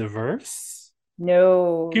most diverse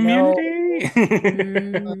community.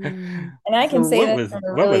 And I can say that from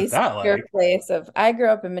a really secure place of, I grew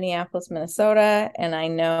up in Minneapolis, Minnesota, and I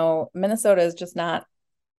know Minnesota is just not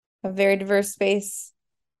a very diverse space.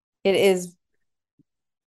 It is,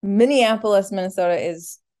 Minneapolis, Minnesota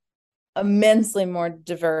is immensely more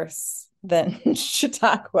diverse than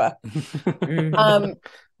Chautauqua.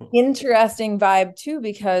 Interesting vibe too,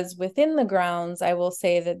 because within the grounds, I will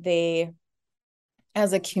say that they,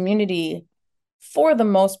 as a community, for the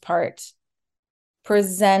most part,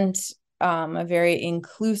 present a very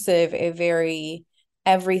inclusive, a very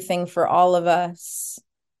everything for all of us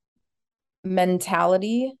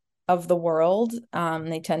mentality of the world.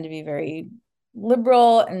 They tend to be very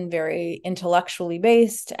liberal and very intellectually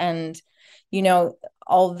based. And,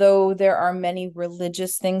 although there are many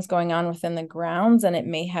religious things going on within the grounds, and it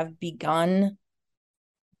may have begun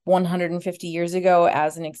 150 years ago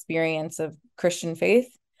as an experience of Christian faith,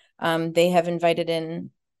 they have invited in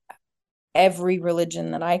every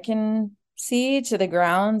religion that I can see to the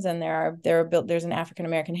grounds. And there's an African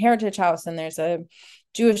American heritage house, and there's a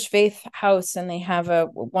Jewish faith house, and they have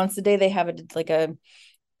once a day they have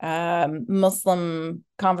a Muslim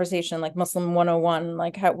conversation, like Muslim 101,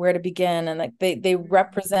 like where to begin. And like they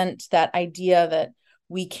represent that idea that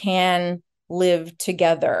we can live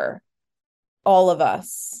together, all of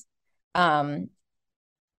us. And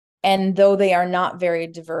though they are not very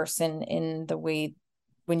diverse in the way,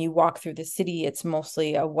 when you walk through the city, it's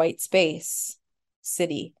mostly a white space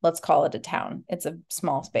city. Let's call it a town. It's a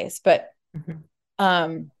small space, but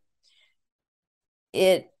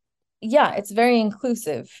it's very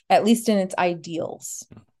inclusive, at least in its ideals.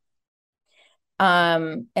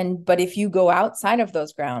 But if you go outside of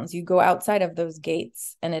those grounds, you go outside of those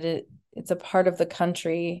gates, and it's a part of the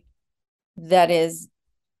country that is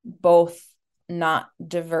both not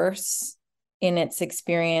diverse in its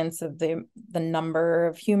experience of the number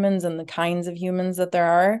of humans and the kinds of humans that there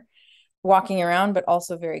are walking around, but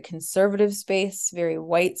also very conservative space, very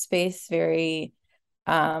white space, very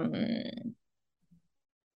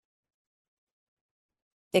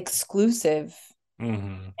exclusive,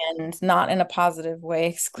 and not in a positive way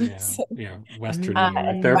exclusive. Western New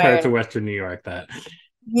York. There are parts of Western New York that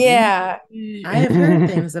I have heard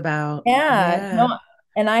things about. No,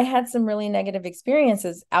 and I had some really negative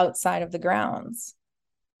experiences outside of the grounds,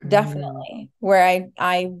 definitely, where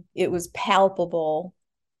it was palpable,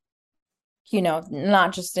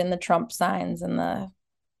 not just in the Trump signs and the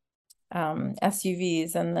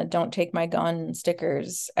SUVs and the "don't take my gun"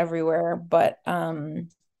 stickers everywhere. But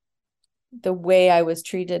the way I was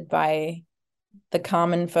treated by the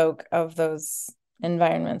common folk of those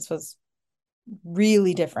environments was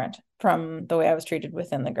really different from the way I was treated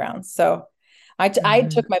within the grounds. So I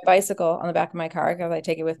took my bicycle on the back of my car because I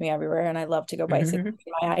take it with me everywhere and I love to go bicycling.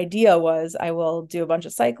 My idea was I will do a bunch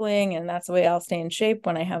of cycling and that's the way I'll stay in shape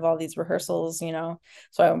when I have all these rehearsals, so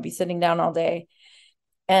I won't be sitting down all day.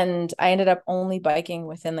 And I ended up only biking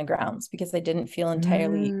within the grounds because I didn't feel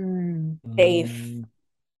entirely safe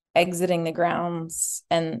exiting the grounds.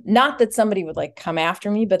 And not that somebody would like come after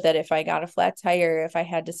me, but that if I got a flat tire, if I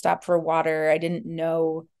had to stop for water, I didn't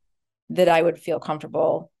know that I would feel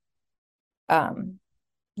comfortable,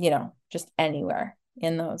 just anywhere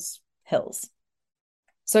in those hills.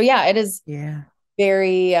 So yeah, it is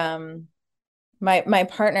very, my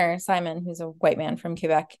partner, Simon, who's a white man from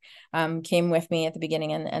Quebec, came with me at the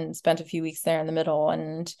beginning and spent a few weeks there in the middle.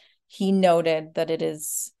 And he noted that it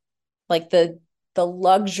is like the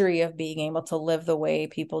luxury of being able to live the way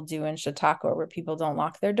people do in Chautauqua, where people don't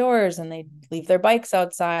lock their doors and they leave their bikes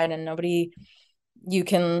outside and you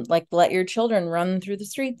can like let your children run through the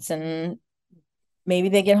streets and maybe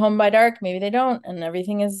they get home by dark, maybe they don't, and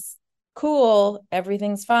everything is cool,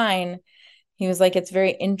 everything's fine. He was like, it's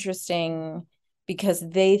very interesting because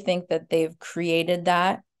they think that they've created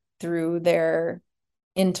that through their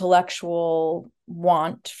intellectual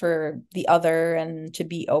want for the other and to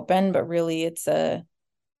be open, but really it's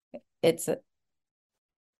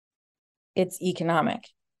economic.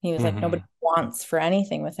 He was like, nobody wants for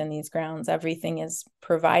anything within these grounds. Everything is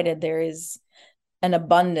provided. There is an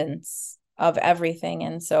abundance of everything.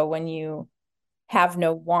 And so when you have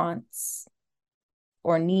no wants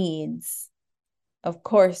or needs, of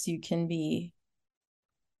course you can be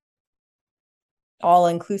all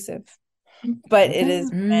inclusive. But it is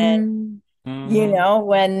when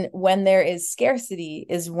when there is scarcity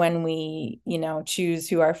is when we choose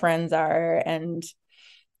who our friends are and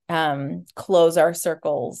close our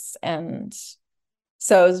circles. And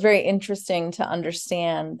so it was very interesting to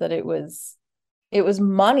understand that it was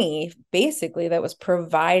money basically that was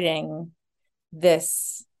providing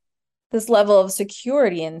this level of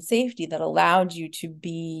security and safety that allowed you to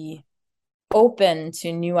be open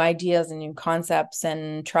to new ideas and new concepts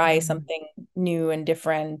and try something new and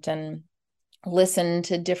different and listen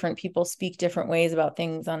to different people speak different ways about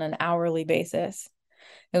things on an hourly basis.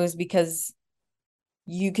 It was because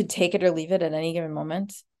you could take it or leave it at any given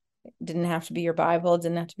moment. It didn't have to be your Bible, it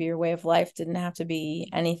didn't have to be your way of life, didn't have to be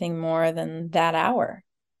anything more than that hour.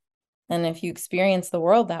 And if you experience the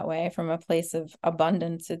world that way from a place of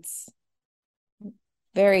abundance, it's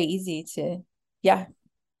very easy to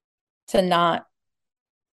not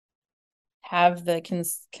have the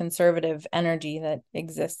conservative energy that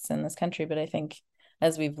exists in this country. But I think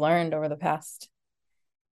as we've learned over the past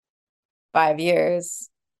 5 years,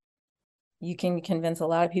 you can convince a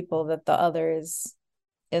lot of people that the other is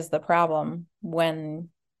the problem when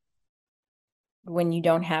you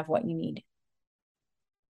don't have what you need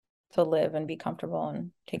to live and be comfortable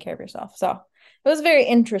and take care of yourself. So it was a very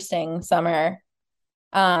interesting summer.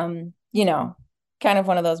 Kind of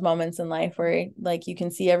one of those moments in life where like you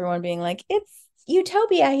can see everyone being like, it's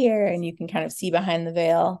utopia here, and you can kind of see behind the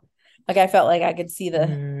veil. Like I felt like I could see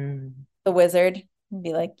the wizard and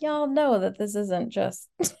be like, y'all know that this isn't just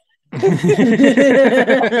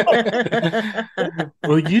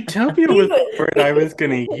Well, utopia was the word I was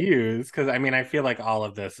going to use because I feel like all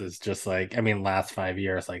of this is just like, last 5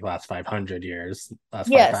 years, like last 500 years, last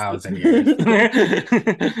 5,000 years.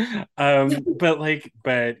 But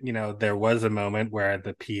there was a moment where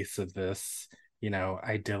the piece of this,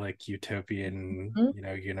 idyllic utopian,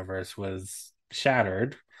 universe was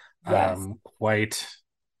shattered, quite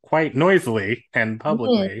noisily and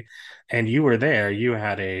publicly. And you were there. You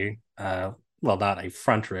had a not a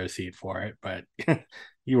front row seat for it, but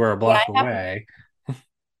you were a block away.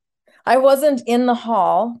 I wasn't in the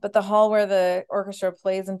hall, but the hall where the orchestra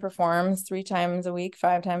plays and performs 3 times a week,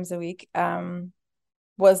 5 times a week,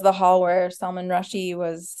 was the hall where Salman Rushdie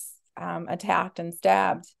was attacked and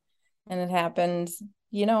stabbed. And it happened,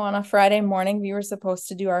 on a Friday morning. We were supposed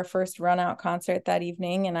to do our first run out concert that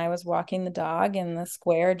evening, and I was walking the dog in the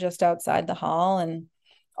square just outside the hall, and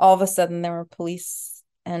all of a sudden there were police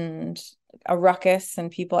and a ruckus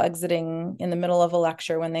and people exiting in the middle of a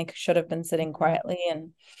lecture when they should have been sitting quietly.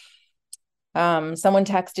 And someone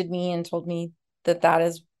texted me and told me that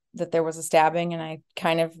there was a stabbing, and I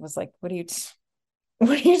kind of was like, what are you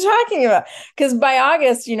what are you talking about? Because by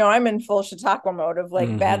August, I'm in full Chautauqua mode of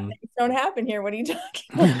like, bad things don't happen here. What are you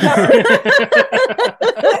talking about?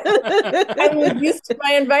 I'm used to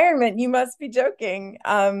my environment. You must be joking.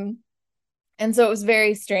 And so it was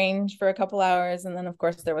very strange for a couple hours. And then of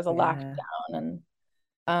course there was a lockdown,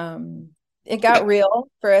 and it got real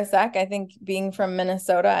for a sec. I think being from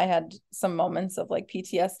Minnesota, I had some moments of like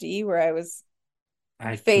PTSD where I was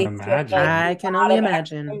can imagine. I can only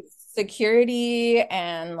imagine security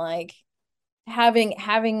and like having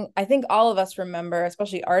I think all of us remember,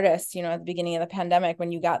 especially artists, at the beginning of the pandemic,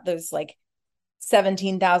 when you got those like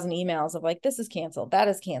 17,000 emails of like, this is canceled, that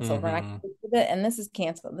is canceled, we're not going to do it, and this is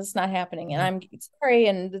canceled, this is not happening, and I'm sorry.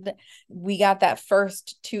 And we got that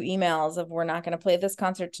first 2 emails of, we're not going to play this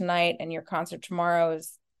concert tonight, and your concert tomorrow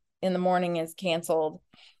is in the morning is canceled.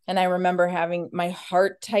 And I remember having my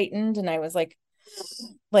heart tightened, and I was like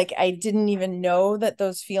I didn't even know that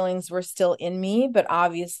those feelings were still in me, but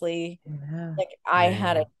obviously like I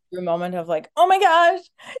had a true moment of like, oh my gosh,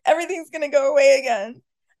 everything's going to go away again.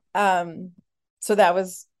 So that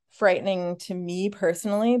was frightening to me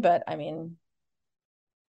personally, but I mean,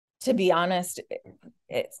 to be honest,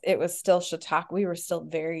 it was still Chautauqua. We were still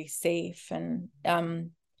very safe. And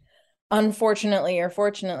unfortunately, or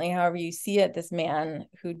fortunately, however you see it, this man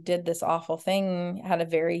who did this awful thing had a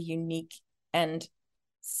very unique and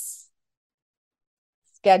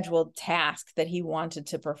scheduled task that he wanted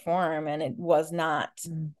to perform. And it was not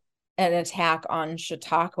an attack on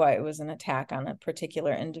Chautauqua. It was an attack on a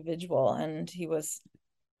particular individual, and he was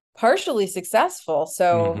partially successful.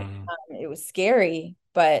 So it was scary,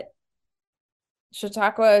 but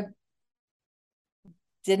Chautauqua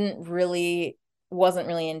wasn't really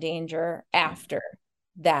in danger after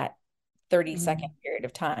that 30-second period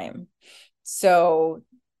of time. So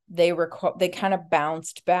they kind of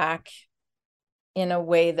bounced back in a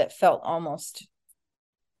way that felt almost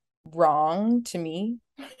wrong to me.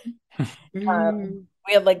 We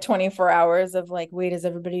had like 24 hours of like, wait, is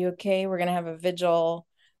everybody okay? We're going to have a vigil.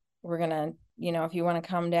 We're going to, if you want to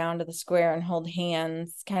come down to the square and hold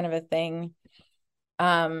hands, kind of a thing.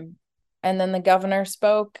 And then the governor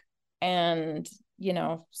spoke, and,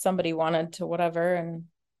 somebody wanted to whatever.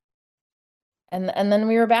 And then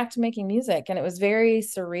we were back to making music, and it was very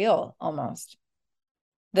surreal almost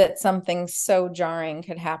that something so jarring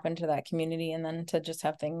could happen to that community, and then to just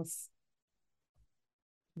have things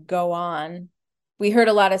go on. We heard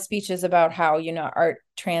a lot of speeches about how, art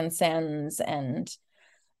transcends, and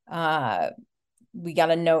we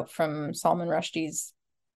got a note from Salman Rushdie's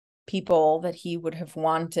people that he would have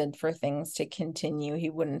wanted for things to continue. He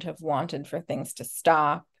wouldn't have wanted for things to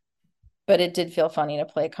stop. But it did feel funny to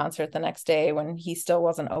play a concert the next day when he still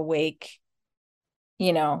wasn't awake.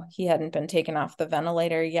 He hadn't been taken off the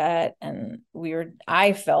ventilator yet. And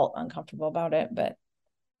I felt uncomfortable about it, but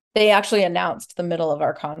they actually announced the middle of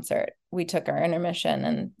our concert. We took our intermission,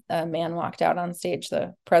 and a man walked out on stage,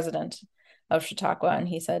 the president of Chautauqua, and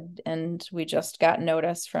he said, and we just got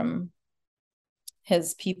notice from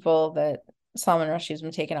his people that Salman Rushdie's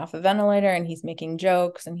been taken off the ventilator, and he's making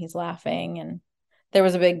jokes and he's laughing. And there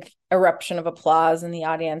was a big eruption of applause in the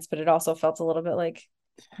audience, but it also felt a little bit like,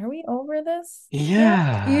 are we over this?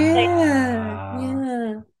 Yeah.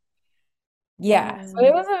 So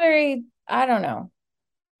it was a very, I don't know.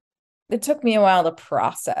 It took me a while to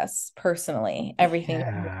process personally everything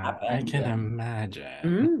that happened. I can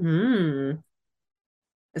imagine.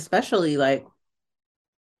 Especially like,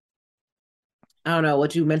 I don't know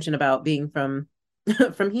what you mentioned about being from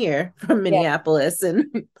here, from Minneapolis,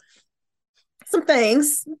 and some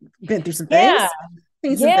things. Been through some things.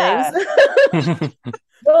 Seen some things.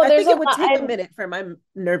 Well, I think it would take a minute for my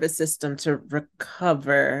nervous system to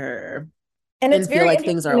recover and it's feel like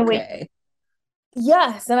things are okay.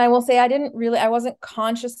 Yes. And I will say, I wasn't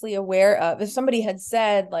consciously aware of, if somebody had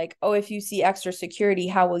said like, oh, if you see extra security,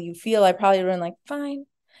 how will you feel? I probably would have been like, fine.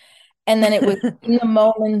 And then it was in the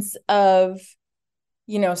moments of,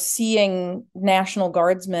 seeing National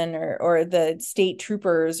Guardsmen or the state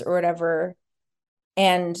troopers or whatever,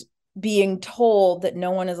 and being told that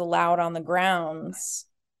no one is allowed on the grounds.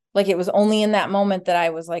 Like, it was only in that moment that I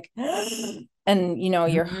was like, and,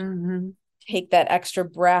 you're take that extra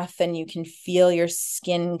breath, and you can feel your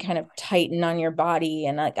skin kind of tighten on your body.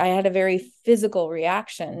 And like, I had a very physical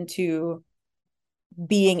reaction to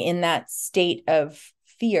being in that state of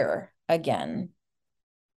fear again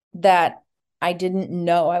that I didn't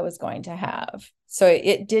know I was going to have. So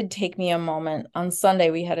it did take me a moment. On Sunday,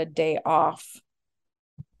 we had a day off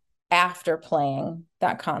after playing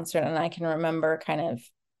that concert, and I can remember kind of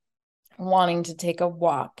wanting to take a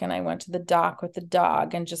walk, and I went to the dock with the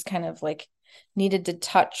dog and just kind of like needed to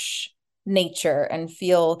touch nature and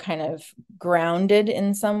feel kind of grounded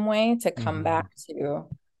in some way to come back to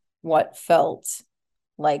what felt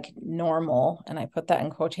like normal. And I put that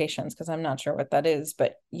in quotations because I'm not sure what that is,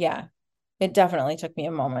 but yeah, it definitely took me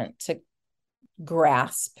a moment to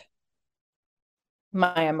grasp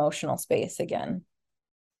my emotional space again.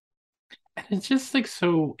 And it's just like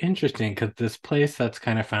so interesting because this place that's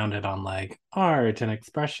kind of founded on like art and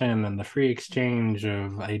expression and the free exchange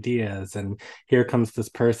of ideas. And here comes this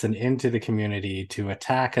person into the community to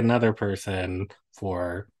attack another person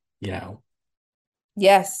for, you know,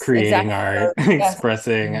 Yes, creating exactly. art, Yes.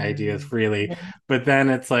 expressing ideas freely. Mhm. But then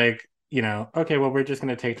it's like, okay, well, we're just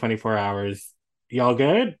going to take 24 hours. Y'all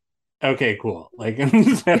good? Okay, cool. Like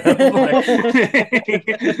instead of like,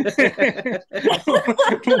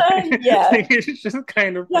 Yeah. it's just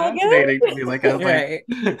kind of Yeah, fascinating to me. Like I was like,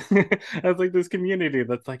 Right. I was like this community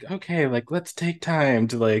that's like, okay, like let's take time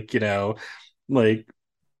to like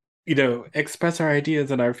express our ideas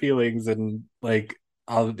and our feelings and like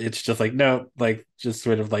it's just like no, like just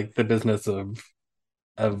sort of like the business of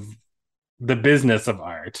the business of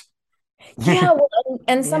art Yeah, well,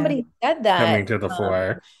 and Yeah. somebody said coming that to the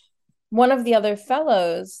fore. one of the other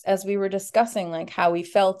fellows, as we were discussing like how we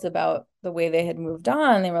felt about the way they had moved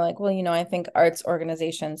on, they were like, well, I think arts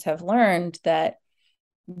organizations have learned that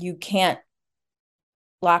you can't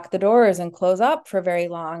lock the doors and close up for very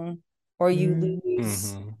long, or you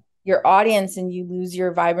lose Mm-hmm. your audience and you lose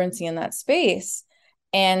your vibrancy in that space.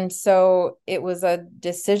 And so it was a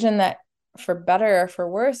decision that, for better or for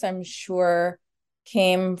worse, I'm sure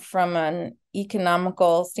came from an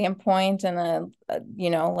economical standpoint and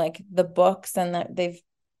like the books, and that they've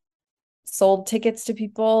sold tickets to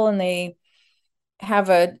people and they have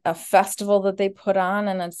a festival that they put on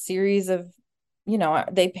and a series of,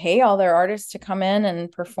 they pay all their artists to come in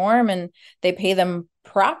and perform, and they pay them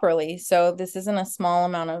properly. So this isn't a small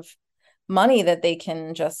amount of money that they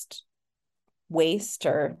can just waste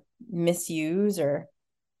or misuse or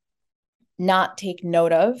not take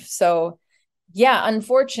note of. So yeah,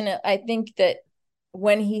 unfortunate. I think that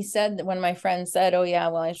when my friend said, oh yeah,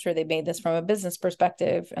 well, I'm sure they made this from a business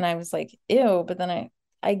perspective, and I was like, ew, but then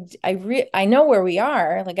I know where we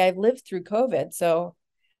are. Like, I've lived through COVID, so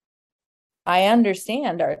I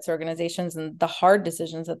understand arts organizations and the hard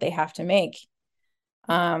decisions that they have to make.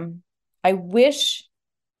 I wish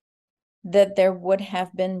that there would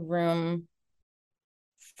have been room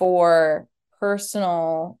for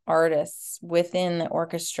personal artists within the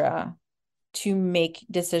orchestra to make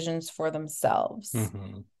decisions for themselves,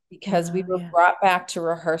 Mm-hmm. because we were Yeah. brought back to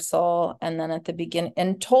rehearsal and then at the beginning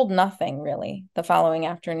and told nothing really the following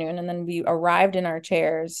afternoon. And then we arrived in our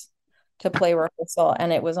chairs to play rehearsal.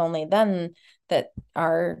 And it was only then that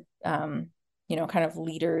our, kind of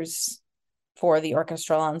leaders for the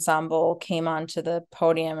orchestral ensemble came onto the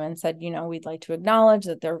podium and said, we'd like to acknowledge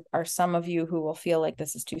that there are some of you who will feel like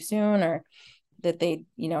this is too soon, or that they,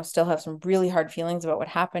 still have some really hard feelings about what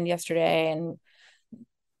happened yesterday. And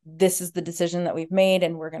this is the decision that we've made,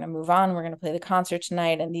 and we're going to move on. We're going to play the concert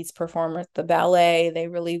tonight. And these performers, the ballet, they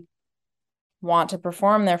really want to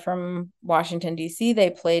perform. They're from Washington, D.C.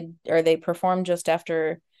 They performed just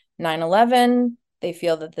after 9/11. They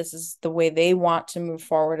feel that this is the way they want to move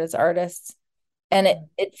forward as artists. And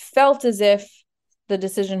it felt as if the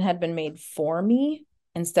decision had been made for me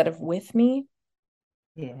instead of with me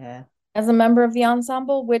Yeah. as a member of the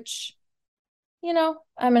ensemble, which,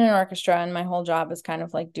 I'm in an orchestra and my whole job is kind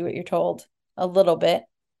of like do what you're told a little bit.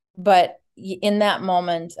 But in that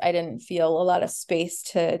moment, I didn't feel a lot of space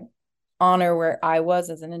to honor where I was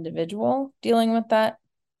as an individual dealing with that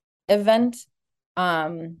event.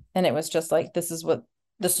 And it was just like, this is what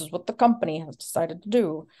the company has decided to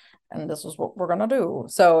do, and this is what we're gonna do.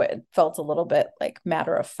 So it felt a little bit like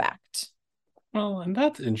matter of fact. Well, and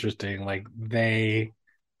that's interesting. Like they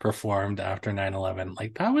performed after 9/11.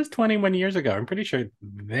 Like that was 21 years ago. I'm pretty sure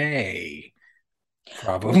they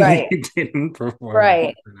probably Right. didn't perform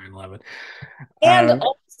Right. after 9/11. And Um,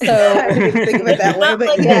 also, I didn't even think of it that way, not but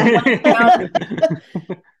like yeah.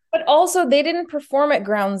 but also they didn't perform at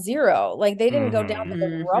ground zero. Like they didn't go down to the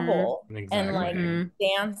Mhm. rubble and like Exactly. Mhm.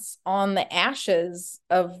 dance on the ashes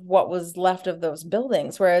of what was left of those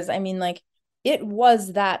buildings. Whereas, I mean, like it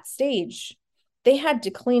was that stage. They had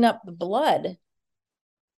to clean up the blood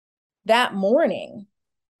that morning.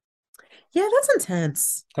 Yeah, that's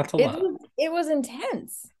intense. That's a It lot. was it was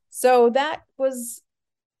intense. So that was,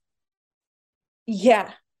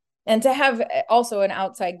 yeah. And to have also an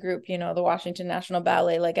outside group, the Washington National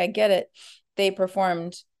Ballet, like I get it. They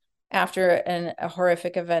performed after a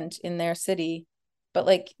horrific event in their city, but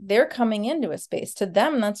like they're coming into a space. To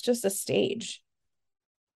them, that's just a stage.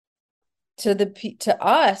 to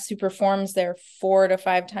us who performs there 4 to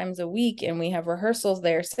 5 times a week, and we have rehearsals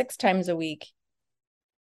there 6 times a week,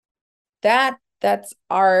 that's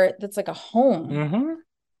like a home. Mm-hmm.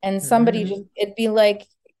 And somebody just, it'd be like,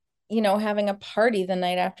 having a party the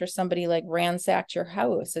night after somebody like ransacked your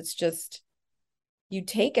house. It's just, you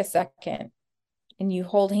take a second and you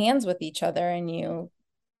hold hands with each other and you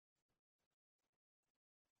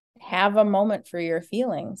have a moment for your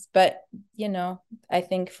feelings. But, I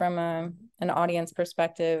think from an audience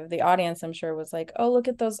perspective, the audience, I'm sure, was like, oh, look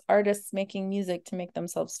at those artists making music to make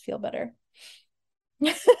themselves feel better.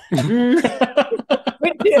 I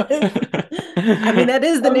mean, that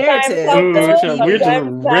is the narrative. We're just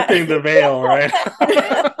ripping the veil, right?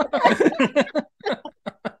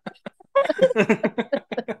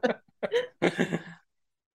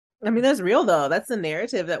 I mean, that's real though. That's the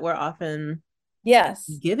narrative that we're often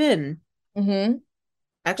given. Mm-hmm.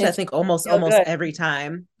 Actually, I think almost every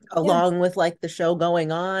time, along with like the show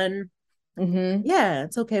going on. Mm-hmm. Yeah,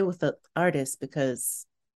 it's okay with the artist because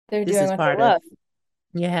they're doing what they love.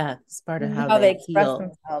 It's part of how they express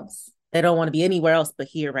themselves. They don't want to be anywhere else but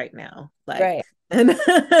here right now. Like, right. And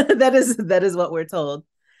that is what we're told.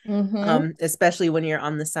 Mm-hmm. Especially when you're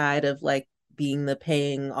on the side of like being the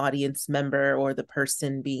paying audience member or the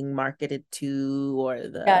person being marketed to or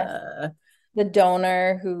the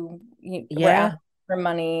donor who we're asking for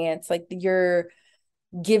money. It's like you're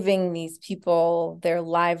giving these people their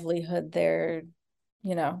livelihood, their,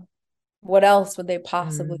 what else would they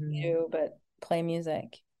possibly do but play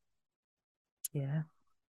music? Yeah.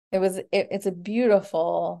 It's a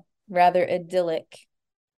beautiful, rather idyllic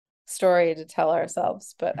story to tell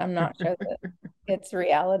ourselves, but I'm not sure that it's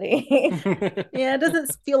reality. Yeah, it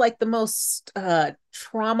doesn't feel like the most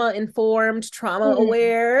trauma-informed,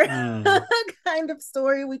 trauma-aware kind of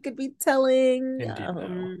story we could be telling.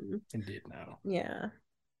 Indeed, no. Yeah.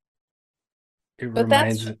 But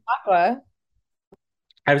that's Chautauqua.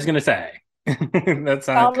 I was gonna say that's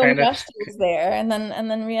Salman Rushdie was there, and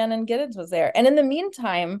then Rhiannon Giddens was there, and in the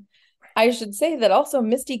meantime, I should say that also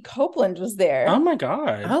Misty Copeland was there. Oh my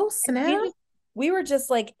God! Oh snap! We were just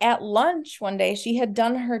like at lunch one day. She had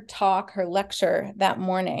done her lecture that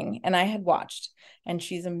morning, and I had watched, and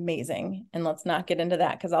she's amazing. And let's not get into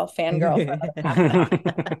that because I'll fangirl.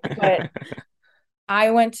 But I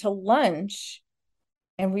went to lunch.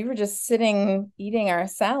 And we were just sitting eating our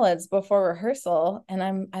salads before rehearsal.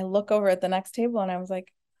 And I look over at the next table and I was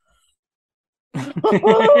like,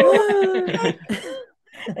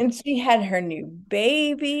 and she had her new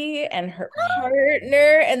baby and her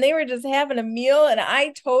partner, and they were just having a meal. And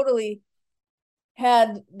I totally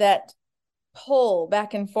had that pull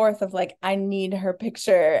back and forth of like, I need her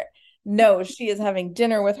picture. No, she is having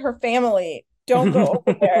dinner with her family. Don't go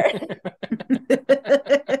over there.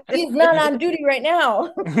 He's not on duty right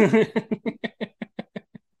now.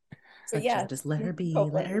 But yeah, just let her be.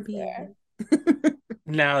 Let her be.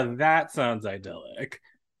 Now that sounds idyllic.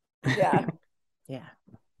 Yeah. Yeah.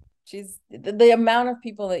 She's the amount of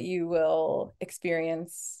people that you will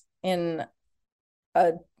experience in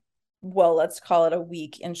let's call it a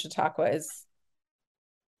week in Chautauqua is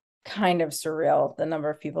kind of surreal. The number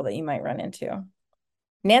of people that you might run into.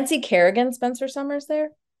 Nancy Kerrigan spends her summers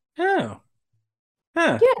there. Oh.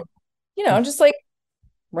 Huh. Yeah. Just like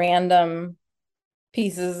random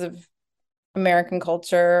pieces of American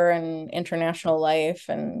culture and international life,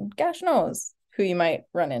 and gosh knows who you might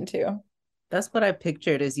run into. That's what I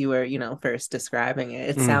pictured as you were, first describing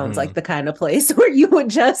it. It sounds like the kind of place where you would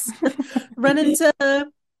just run into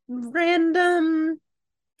random,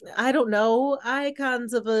 I don't know,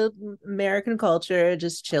 icons of American culture,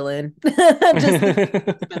 just chilling, just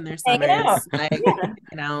spend their summers, hanging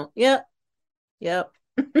out. Yep.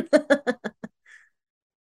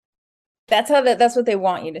 That's what they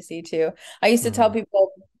want you to see too. I used to tell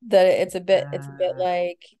people that it's a bit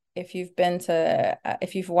like if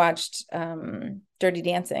you've watched Dirty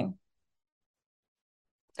Dancing.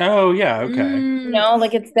 Oh yeah, okay.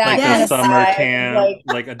 Like it's that like kind of summer camp,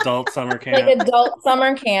 like adult summer camp. Like adult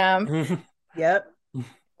summer camp. Yep.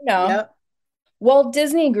 Yep. Walt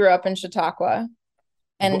Disney grew up in Chautauqua,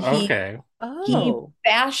 and he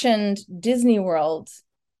fashioned Disney World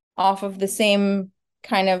off of the same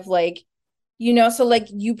kind of like, so like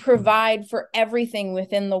you provide for everything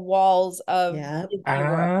within the walls of Disney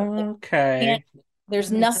World. Okay.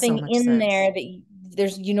 There's nothing in there that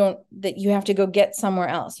that you have to go get somewhere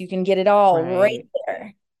else. You can get it all right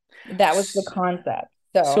there. That was the concept.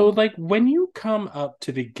 So like when you come up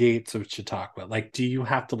to the gates of Chautauqua, like do you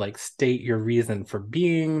have to like state your reason for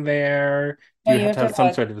being there? Do you have to have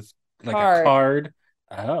some sort of like a card?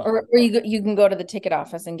 Oh, or you can go to the ticket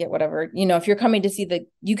office and get whatever, if you're coming to see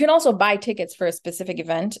you can also buy tickets for a specific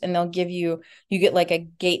event, and they'll give you get like a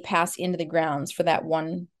gate pass into the grounds for that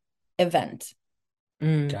one event.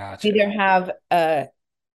 gotcha. Either have an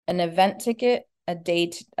event ticket, a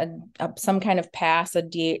date, some kind of pass, a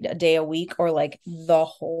day a week, or like the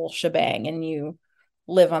whole shebang, and you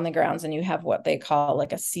live on the grounds and you have what they call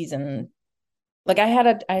like a season. Like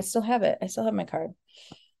I still have it. I still have my card,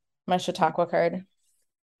 my Chautauqua card.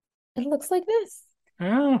 It looks like this.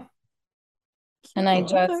 Oh, And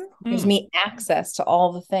gives me access to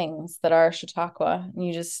all the things that are Chautauqua. And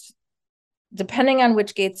you just, depending on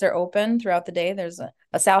which gates are open throughout the day, there's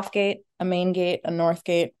a south gate, a main gate, a north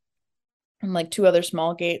gate, and like 2 other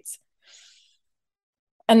small gates.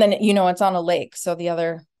 And then, it's on a lake. So the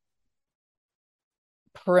other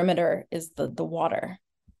perimeter is the water.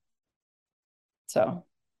 So,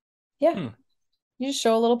 yeah, you just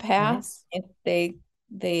show a little pass. If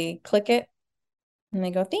they click it and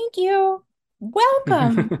they go, "Thank you.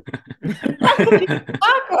 Welcome."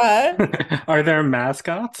 Aqua. Are there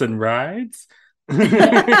mascots and rides? There's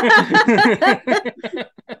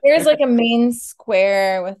like a main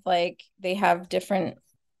square with like they have different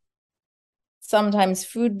sometimes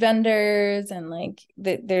food vendors, and like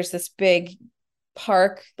there's this big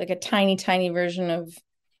park, like a tiny version of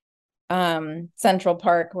Central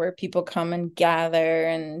Park, where people come and gather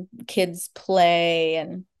and kids play,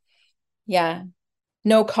 and yeah,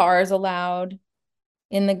 no cars allowed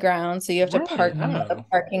in the ground, so you have to park in the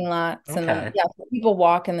parking lots. Okay. And then people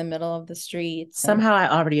walk in the middle of the streets. Somehow I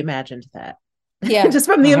already imagined that. Yeah. Just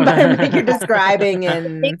from the environment you're describing,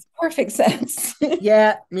 and makes perfect sense.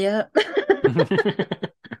 Yeah.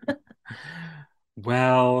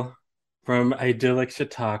 Well, from idyllic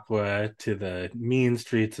Chautauqua to the mean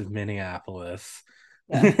streets of Minneapolis.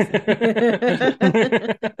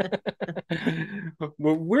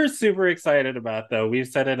 What we're super excited about, though, we've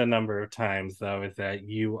said it a number of times, though, is that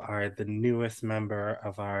you are the newest member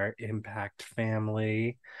of our Impact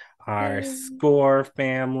family, our SCORE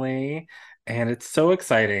family, and it's so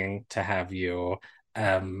exciting to have you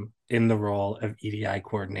in the role of EDI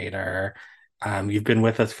coordinator. You've been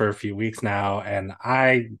with us for a few weeks now, and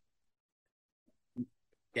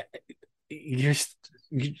you're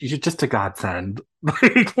just a godsend.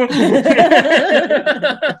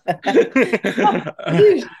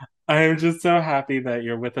 I'm just so happy that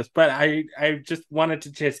you're with us. But I just wanted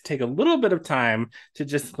to just take a little bit of time to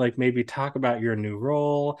just like maybe talk about your new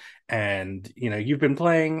role. And you've been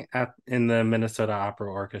playing in the Minnesota Opera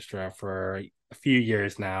Orchestra for a few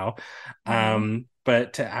years now.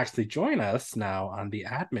 But to actually join us now on the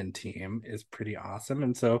admin team is pretty awesome.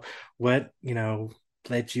 And so what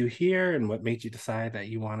led you here, and what made you decide that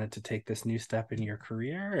you wanted to take this new step in your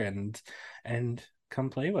career and come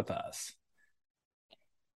play with us?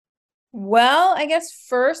 Well, I guess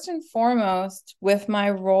first and foremost, with my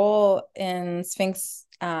role in Sphinx,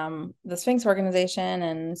 the Sphinx organization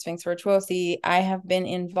and Sphinx Virtuosi, I have been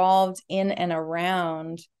involved in and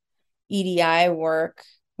around EDI work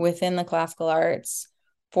within the classical arts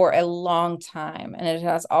for a long time. And it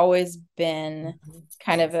has always been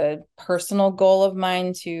kind of a personal goal of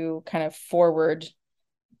mine to kind of forward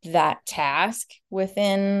that task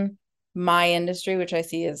within my industry, which I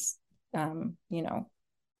see as,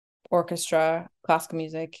 orchestra, classical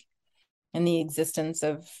music, and the existence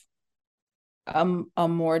of a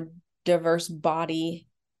more diverse body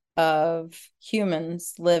of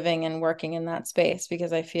humans living and working in that space.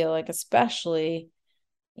 Because I feel like, especially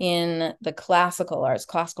in the classical arts,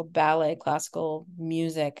 classical ballet, classical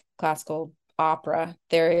music, classical opera,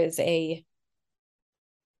 there is a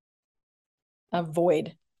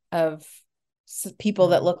void of people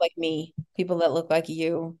that look like me, people that look like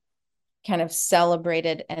you, kind of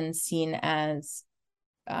celebrated and seen as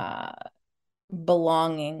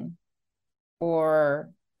belonging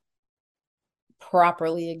or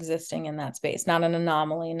properly existing in that space. Not an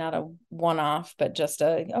anomaly, not a one-off, but just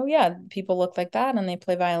people look like that and they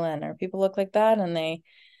play violin, or people look like that and they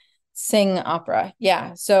sing opera.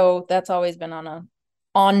 Yeah. So that's always been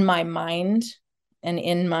on my mind and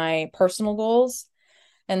in my personal goals.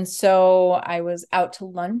 And so I was out to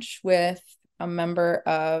lunch with a member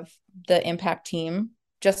of the Impact team,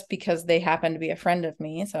 just because they happen to be a friend of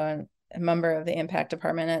me. So I'm a member of the Impact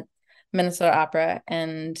department at Minnesota Opera.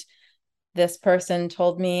 And this person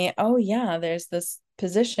told me, "Oh yeah, there's this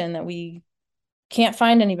position that we can't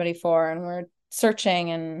find anybody for, and we're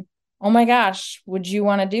searching, and oh my gosh, would you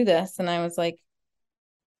want to do this?" And I was like,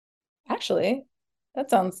 actually, that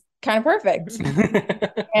sounds kind of perfect.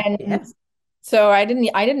 And So I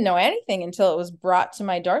didn't know anything until it was brought to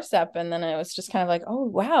my doorstep. And then I was just kind of like, oh,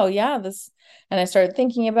 wow, yeah, this. And I started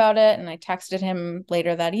thinking about it. And I texted him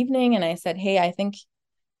later that evening and I said, hey, I think,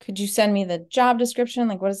 could you send me the job description?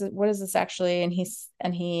 Like, what is it? What is this actually? And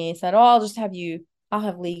he said, oh, I'll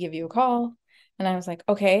have Lee give you a call. And I was like,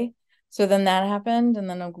 okay. So then that happened. And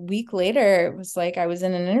then a week later, it was like I was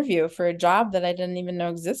in an interview for a job that I didn't even know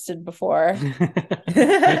existed before.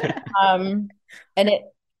 And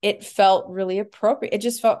it felt really appropriate. It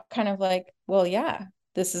just felt kind of like, well, yeah,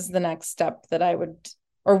 this is the next step that I would,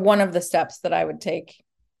 or one of the steps that I would take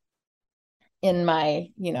in my,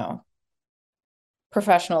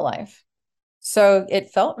 professional life. So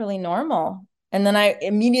it felt really normal. And then I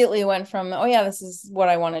immediately went from, oh yeah, this is what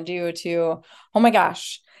I want to do, to, oh my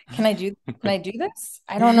gosh, can I do this?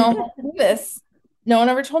 I don't know how to do this. No one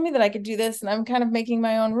ever told me that I could do this, and I'm kind of making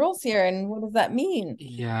my own rules here. And what does that mean?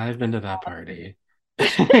 Yeah, I've been to that party.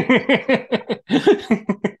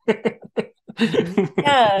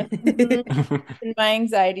 Yeah. And my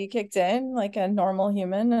anxiety kicked in like a normal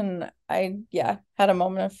human, and I had a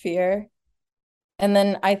moment of fear. And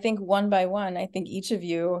then I think one by one, I think each of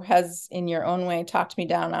you has in your own way talked me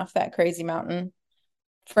down off that crazy mountain.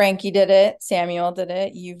 Frankie did it, Samuel did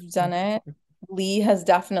it, you've done it. Lee has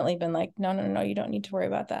definitely been like, no, you don't need to worry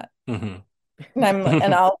about that. And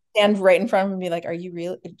I'll stand right in front of him and be like, are you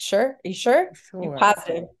really sure? Are you sure? Are you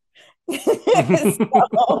positive?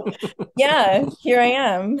 So, yeah, here I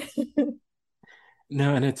am.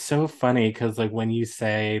 No, and it's so funny because like when you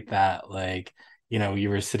say that, like, you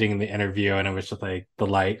were sitting in the interview and it was just like the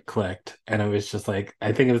light clicked, and it was just like,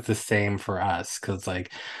 I think it was the same for us because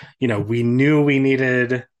like, we knew we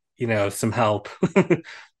needed, some help.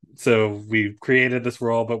 So we created this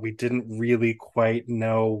role, but we didn't really quite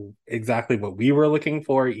know exactly what we were looking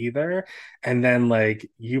for either. And then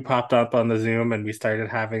like you popped up on the Zoom and we started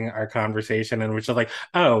having our conversation and we're just like,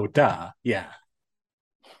 oh, duh, yeah.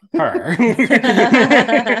 Her.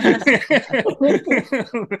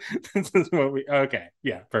 This is what okay,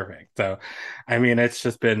 yeah, perfect. So I mean, it's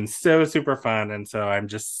just been so super fun, and so I'm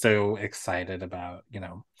just so excited about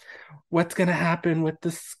what's gonna happen with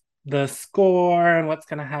the score and what's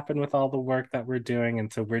going to happen with all the work that we're doing.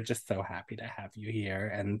 And so we're just so happy to have you here.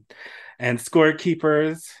 And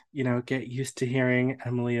scorekeepers, get used to hearing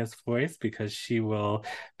Emilia's voice because she will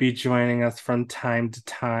be joining us from time to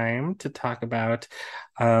time to talk about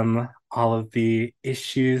all of the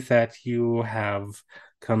issues that you have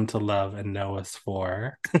come to love and know us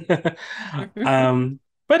for. But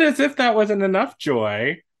as if that wasn't enough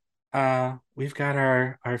joy, we've got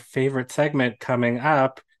our favorite segment coming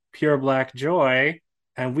up, Pure Black Joy,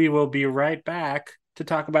 and we will be right back to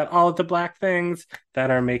talk about all of the black things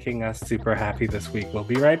that are making us super happy this week. We'll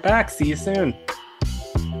be right back. See you soon.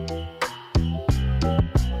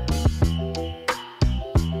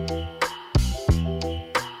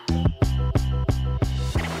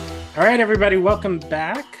 All right, everybody, welcome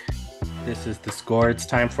back. This is The Score. It's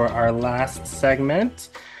time for our last segment.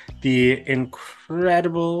 The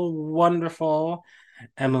incredible, wonderful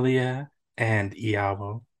Emilia and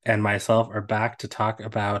Iago and myself are back to talk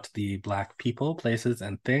about the Black people, places,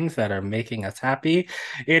 and things that are making us happy.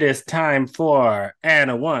 It is time for and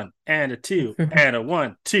a 1 and a 2 and a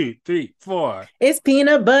 1, 2, 3, 4. It's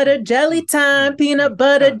peanut butter jelly time, peanut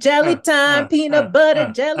butter jelly time, peanut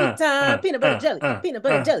butter jelly time, peanut butter jelly, peanut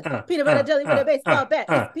butter jelly, peanut butter jelly with a baseball bat.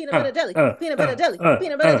 It's peanut butter jelly, peanut butter jelly,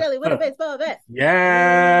 peanut butter jelly with a baseball bat.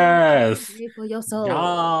 Yes. Great for your soul.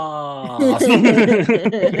 Yes.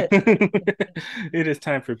 It is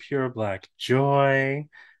time for Pure Black Joy.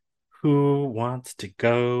 Who wants to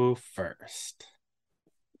go first?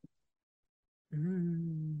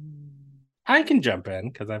 I can jump in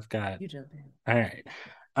because I've got. You jump in. All right.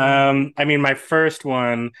 I mean, my first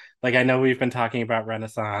one, like I know we've been talking about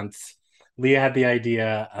Renaissance. Leah had the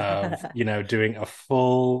idea of, doing a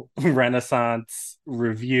full Renaissance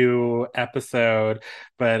review episode.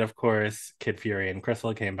 But of course, Kid Fury and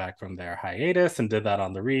Crystal came back from their hiatus and did that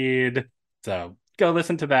on the read. So go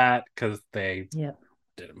listen to that because they did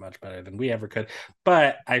it much better than we ever could.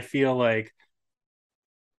 But I feel like,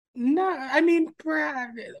 no, I mean,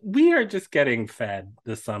 we are just getting fed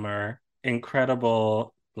this summer.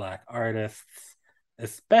 Incredible Black artists,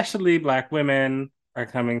 especially Black women, are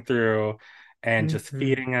coming through and just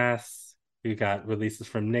feeding us. We got releases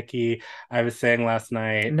from Nikki. I was saying last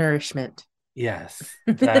night, nourishment. Yes,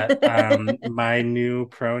 that my new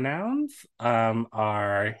pronouns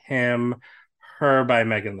are him, her by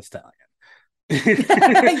Megan Thee Stallion.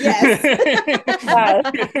 Yes.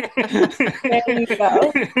 There you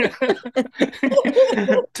go.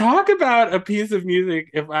 Talk about a piece of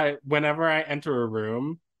music. Whenever I enter a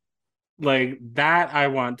room, Like that I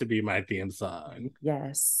want to be my theme song.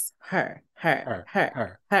 Yes. Her, her, Her, her,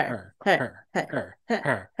 her, her, her, her, her, her, her, her,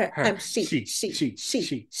 her, her. her. I'm she, she, she,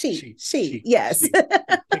 she, She, she. Yes. she.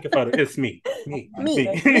 Take a photo. It's me. Me. Me,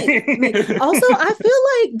 Me. me, me. Also, I feel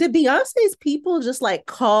like did Beyonce's people just like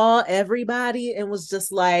call everybody and was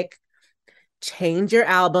just like, change your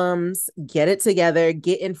albums, get it together,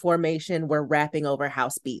 get in formation. We're rapping over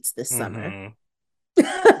house beats this summer. Mm-hmm.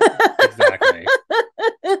 Exactly.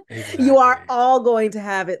 You are Exactly. all going to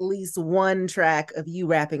have at least one track of you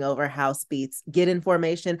rapping over house beats. Get in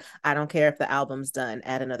formation. I don't care if the album's done.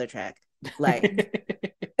 Add another track. Like,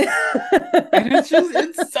 And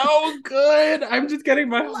it's so good. I'm just getting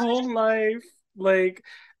my whole life. Like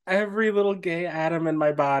every little gay atom in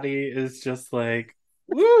my body is just like,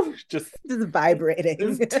 woo, just vibrating.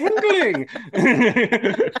 is tingling.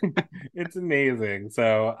 It's amazing.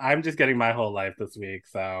 So I'm just getting my whole life this week.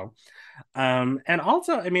 So and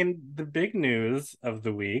also, I mean, the big news of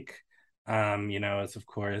the week, is of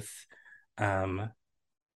course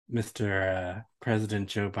Mr. President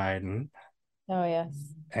Joe Biden Oh, yes.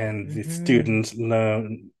 and the Mhm. student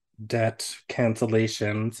loan debt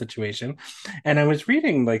cancellation situation. And I was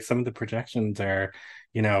reading like some of the projections are,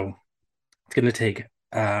 it's going to take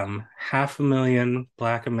 500,000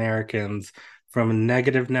 Black Americans from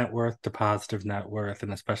negative net worth to positive net worth,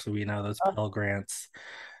 and especially we know those Oh, Pell Grants,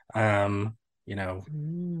 um, you know,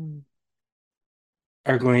 Mm.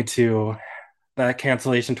 are going to that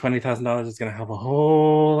cancellation $20,000 is going to help a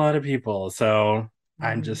whole lot of people. So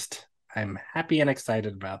I'm Mhm. just I'm happy and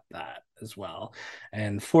excited about that as well.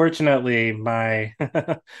 And fortunately, my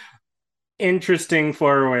interesting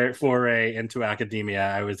foray into academia,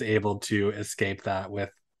 I was able to escape that with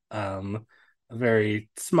a very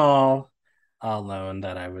small loan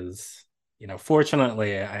that I was,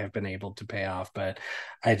 fortunately I have been able to pay off. But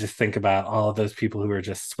I just think about all of those people who are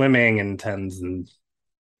just swimming in tens and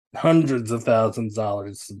hundreds of thousands of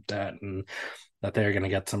dollars of debt, and that they're going to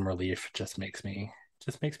get some relief just makes me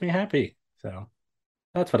happy. So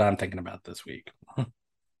that's what I'm thinking about this week.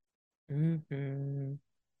 Mhm.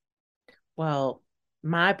 Well,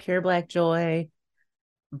 my pure black joy,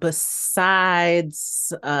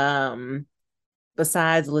 besides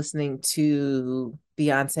besides listening to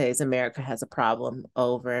Beyonce's America Has a Problem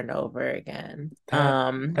over and over again.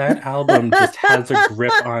 That album just has a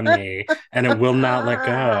grip on me, and it will not let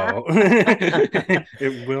go.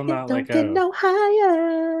 It will It not let don't get go. no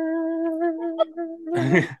higher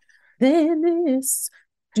than this.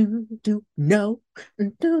 Do do no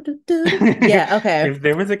do do do do. Yeah, okay. If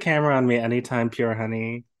there was a camera on me anytime Pure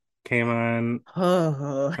Honey came on,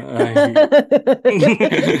 Oh. I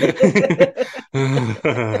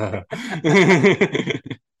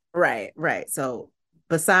Right, right. So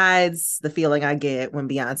besides the feeling I get when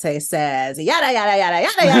Beyonce says yada yada yada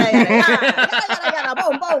yada yada yada yada yada yada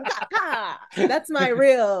boom boom ka ka, that's my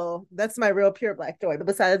real pure black joy. But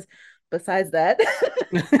besides that,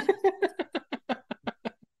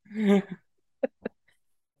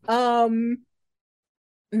 um,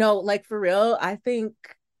 no, like for real, I think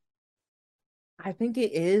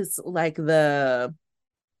it is like so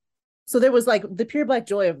there was like the pure black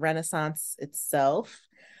joy of Renaissance itself,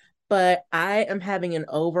 but I am having an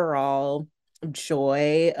overall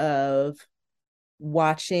joy of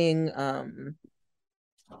watching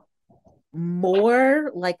more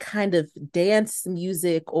like kind of dance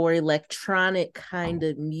music or electronic kind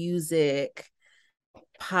of music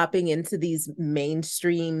popping into these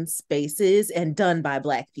mainstream spaces and done by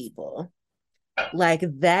black people. Like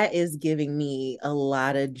that is giving me a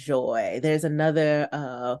lot of joy. There's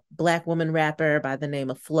another black woman rapper by the name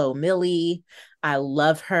of Flo Millie. I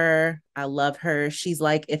love her. I love her. She's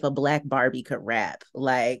like if a black Barbie could rap,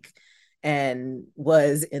 like, and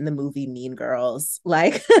was in the movie Mean Girls.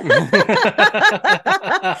 Like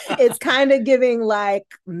it's kind of giving like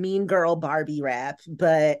Mean Girl Barbie rap,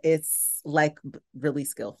 but it's like really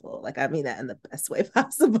skillful. Like I mean that in the best way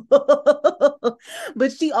possible.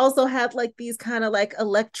 But she also had like these kind of like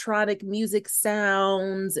electronic music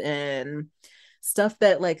sounds and stuff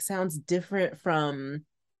that like sounds different from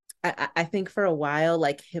I think for a while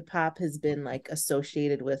like hip hop has been like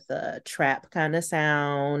associated with a trap kind of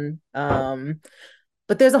sound.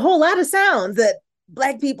 But there's a whole lot of sounds that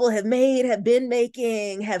black people have made, have been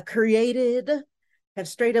making, have created, have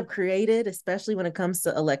straight up created, especially when it comes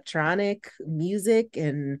to electronic music.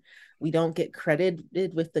 And we don't get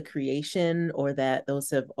credited with the creation or that those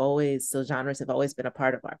genres have always been a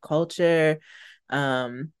part of our culture.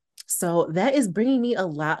 Um, so that is bringing me a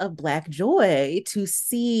lot of black joy to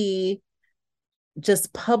see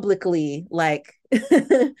just publicly like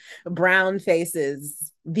brown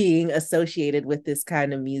faces being associated with this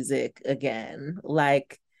kind of music again.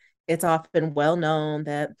 Like it's often well known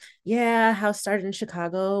that, yeah, house started in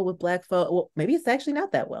Chicago with Black folk. Well, maybe it's actually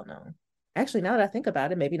not that well known. Actually, now that I think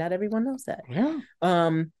about it, maybe not everyone knows that. Yeah.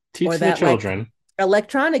 Or Teach the that like children.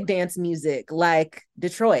 electronic dance music, like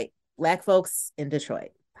Detroit, Black folks in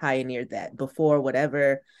Detroit pioneered that before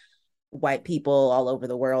whatever white people all over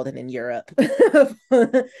the world and in Europe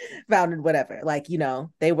founded whatever. Like, you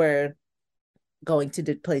know, they were going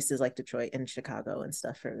to places like Detroit and Chicago and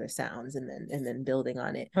stuff for their sounds and then building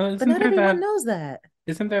on it. But Isn't not there everyone that knows that.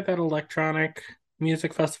 isn't there that electronic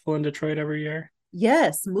music festival in Detroit every year?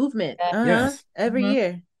 Yes, movement. Yes. Every Mhm.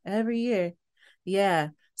 year. Every year. Yeah.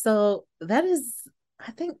 So that is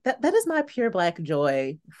I think that is my pure Black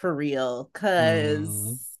joy for real. Mm.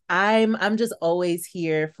 Cause I'm just always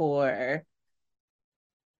here for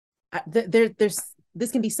there's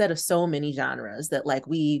this can be said of so many genres that like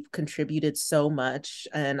we've contributed so much.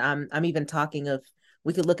 And I'm even talking of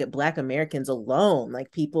we could look at Black Americans alone,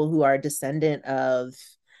 like people who are descendant of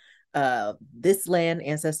this land,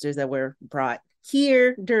 ancestors that were brought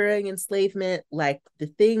here during enslavement, like the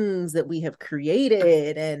things that we have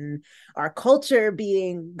created and our culture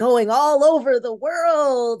being going all over the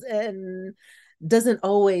world and doesn't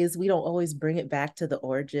always we don't always bring it back to the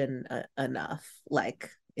origin enough. Like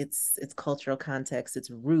its cultural context, its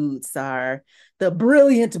roots are the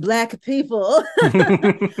brilliant Black people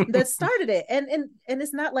that started it. And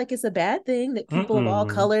it's not like it's a bad thing that people of all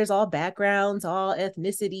Mm-mm. colors, all backgrounds, all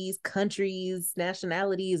ethnicities, countries,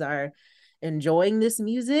 nationalities are enjoying this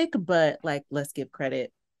music, but like let's give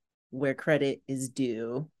credit where credit is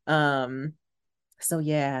due. So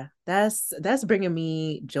yeah, that's bringing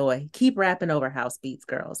me joy. Keep rapping over house beats,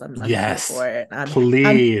 girls. I'm here Yes, for it. I'm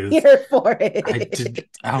please. here for I did. it.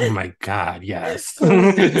 Oh my God, yes.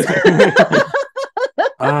 Please.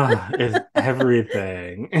 It's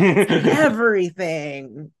everything.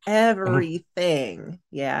 Everything. Everything.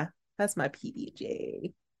 Yeah, that's my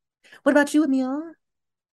PBJ. What about you, Emil?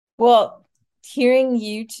 Well, hearing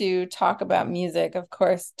you two talk about music, of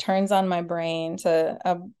course, turns on my brain to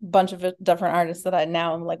a bunch of different artists that I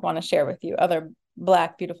now like want to share with you, other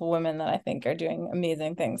Black beautiful women that I think are doing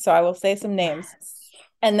amazing things. So I will say some names. Yes.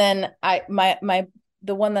 And then my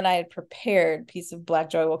the one that I had prepared, piece of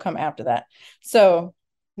Black Joy, will come after that. So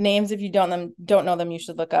names, if you don't know them, you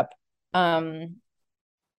should look up. Being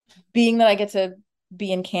that I get to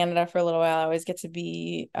be in Canada for a little while, I always get to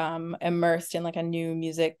be immersed in like a new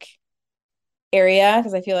music area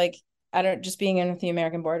because I feel like I don't just being in with the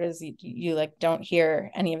American borders, you like don't hear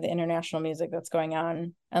any of the international music that's going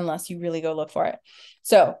on unless you really go look for it.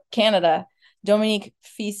 So Canada, Dominique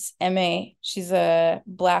Fils-Aimé, she's a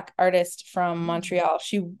Black artist from Montreal.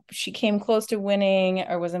 She came close to winning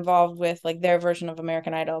or was involved with like their version of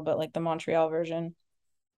American Idol, but like the Montreal version.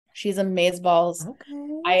 She's amazeballs.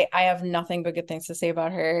 Okay. I have nothing but good things to say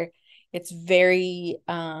about her. It's very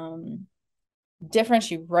different.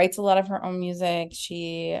 She writes a lot of her own music.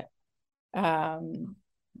 She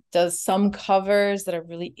does some covers that are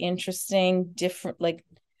really interesting, different, like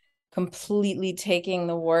completely taking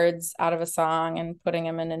the words out of a song and putting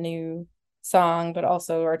them in a new song, but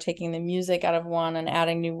also are taking the music out of one and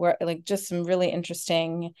adding new word, like just some really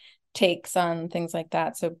interesting takes on things like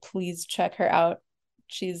that. So please check her out.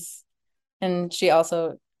 She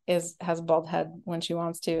also has a bald head when she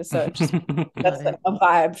wants to. So it just Love that's it. a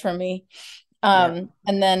vibe for me. Yep.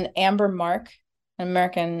 And then Amber Mark,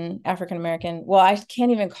 African American. Well, I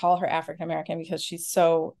can't even call her African American because she's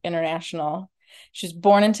so international. She's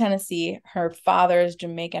born in Tennessee. Her father is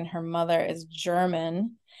Jamaican. Her mother is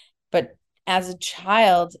German. But as a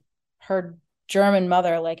child, her German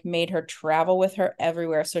mother like made her travel with her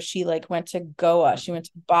everywhere. So she like went to Goa, she went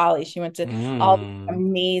to Bali, she went to all these Mm.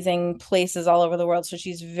 amazing places all over the world. So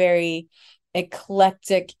she's very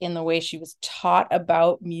eclectic in the way she was taught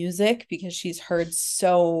about music because she's heard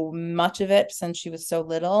so much of it since she was so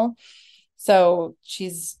little. So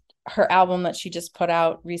her album that she just put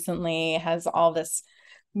out recently has all this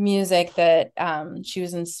music that she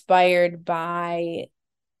was inspired by,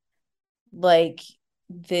 like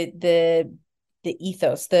the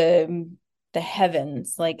ethos, the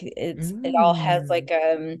heavens, like it all has Mm. like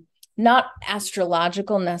not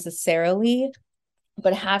astrological necessarily,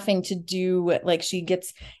 but having to do with, like, she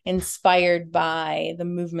gets inspired by the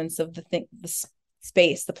movements of the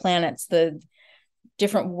space, the planets, the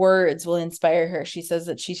different words will inspire her. She says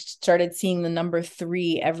that she started seeing the number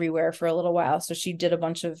 3 everywhere for a little while, so she did a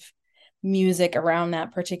bunch of music around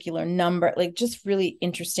that particular number, like just really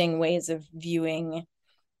interesting ways of viewing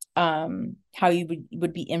how you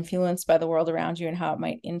would be influenced by the world around you and how it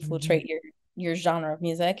might Mhm. infiltrate your genre of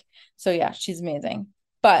music. So yeah, she's amazing.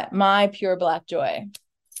 But my pure Black joy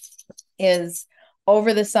is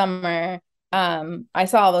over the summer. I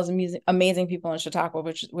saw all those amazing people in Chautauqua,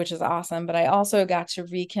 which is awesome. But I also got to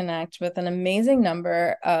reconnect with an amazing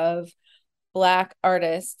number of Black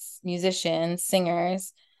artists, musicians,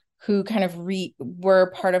 singers who kind of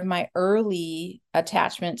were part of my early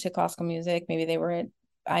attachment to classical music. Maybe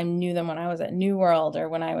I knew them when I was at New World or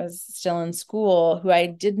when I was still in school, who I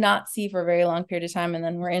did not see for a very long period of time. And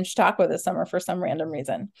then we're in Chautauqua this summer for some random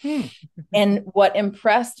reason. And what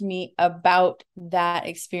impressed me about that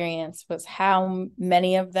experience was how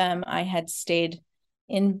many of them I had stayed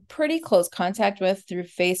in pretty close contact with through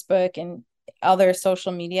Facebook and other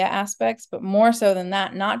social media aspects, but more so than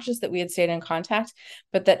that, not just that we had stayed in contact,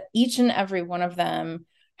 but that each and every one of them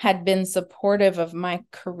had been supportive of my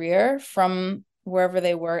career from wherever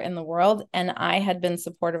they were in the world, and I had been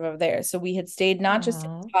supportive of theirs. So we had stayed not just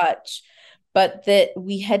in touch, but that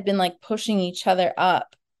we had been like pushing each other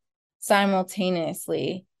up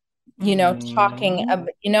simultaneously, talking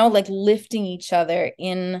about, like lifting each other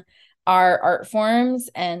in our art forms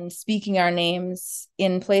and speaking our names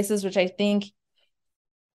in places, which I think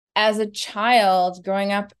as a child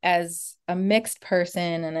growing up as a mixed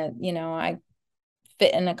person and I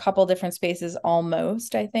fit in a couple different spaces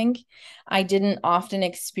almost, I think I didn't often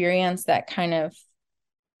experience that kind of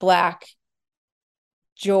Black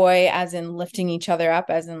joy as in lifting each other up,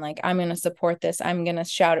 as in like, I'm going to support this, I'm going to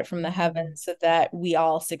shout it from the heavens so that we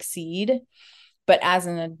all succeed. But as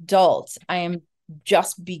an adult, I am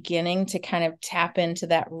just beginning to kind of tap into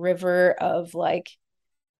that river of like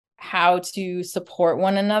how to support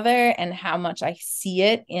one another and how much I see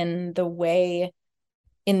it in the way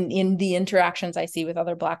in the interactions I see with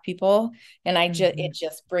other Black people. And it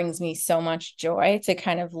just brings me so much joy to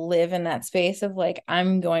kind of live in that space of like,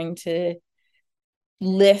 I'm going to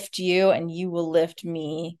lift you and you will lift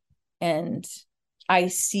me, and I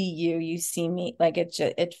see you, you see me. Like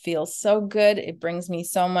it feels so good. It brings me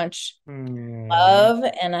so much love,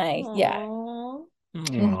 and I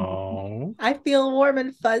feel warm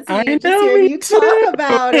and fuzzy just hearing you talk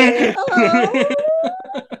about it.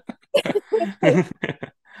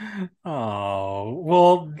 Oh,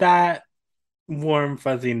 well, that warm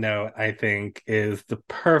fuzzy note, I think, is the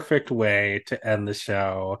perfect way to end the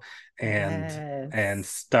show and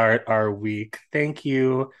start our week. Thank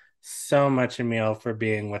you so much, Emile, for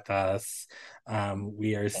being with us.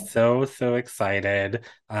 We are so excited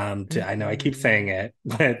I know I keep saying it,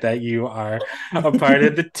 but that you are a part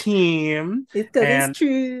of the team. It's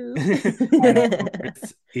true. And of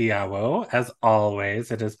course, Iawo, as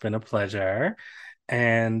always, it has been a pleasure.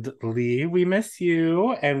 And Lee, we miss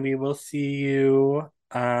you, and we will see you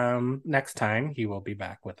next time. He will be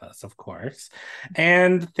back with us, of course.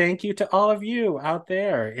 And thank you to all of you out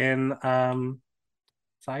there in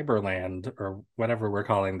Cyberland, or whatever we're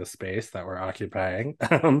calling the space that we're occupying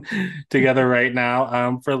together right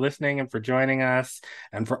now, for listening and for joining us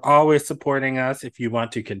and for always supporting us. If you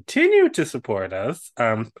want to continue to support us,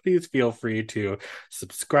 please feel free to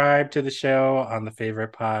subscribe to the show on the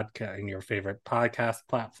favorite podcast, in your favorite podcast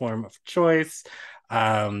platform of choice.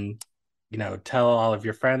 Tell all of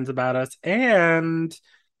your friends about us, and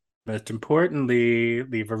most importantly,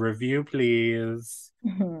 leave a review, please.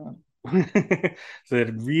 So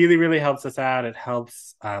it really helps us out. It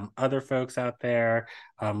helps other folks out there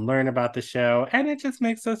learn about the show, and it just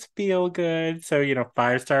makes us feel good. So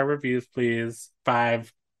 5-star reviews, please.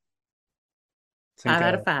 5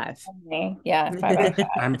 out of 5. Yeah, 5 out of 5.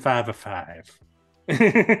 I'm 5 of 5.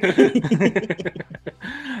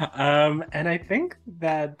 And I think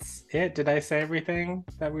that's it. Did I say everything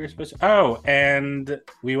that we were supposed to? Oh, and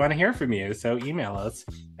we want to hear from you, so email us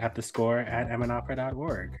at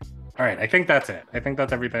thescore@mnopera.org. All right, I think that's it. I think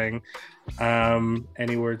that's everything.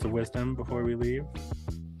 Any words of wisdom before we leave?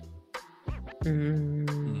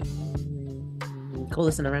 Go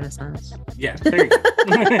listen to Renaissance. Yeah, there you go.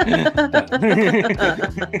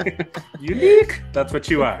 Unique. That's what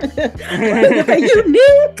you are. Unique.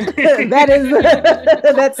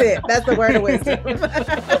 That's it. That's the word of wisdom.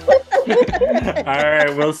 All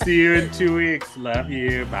right, we'll see you in 2 weeks. Love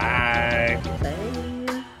you. Bye. Bye.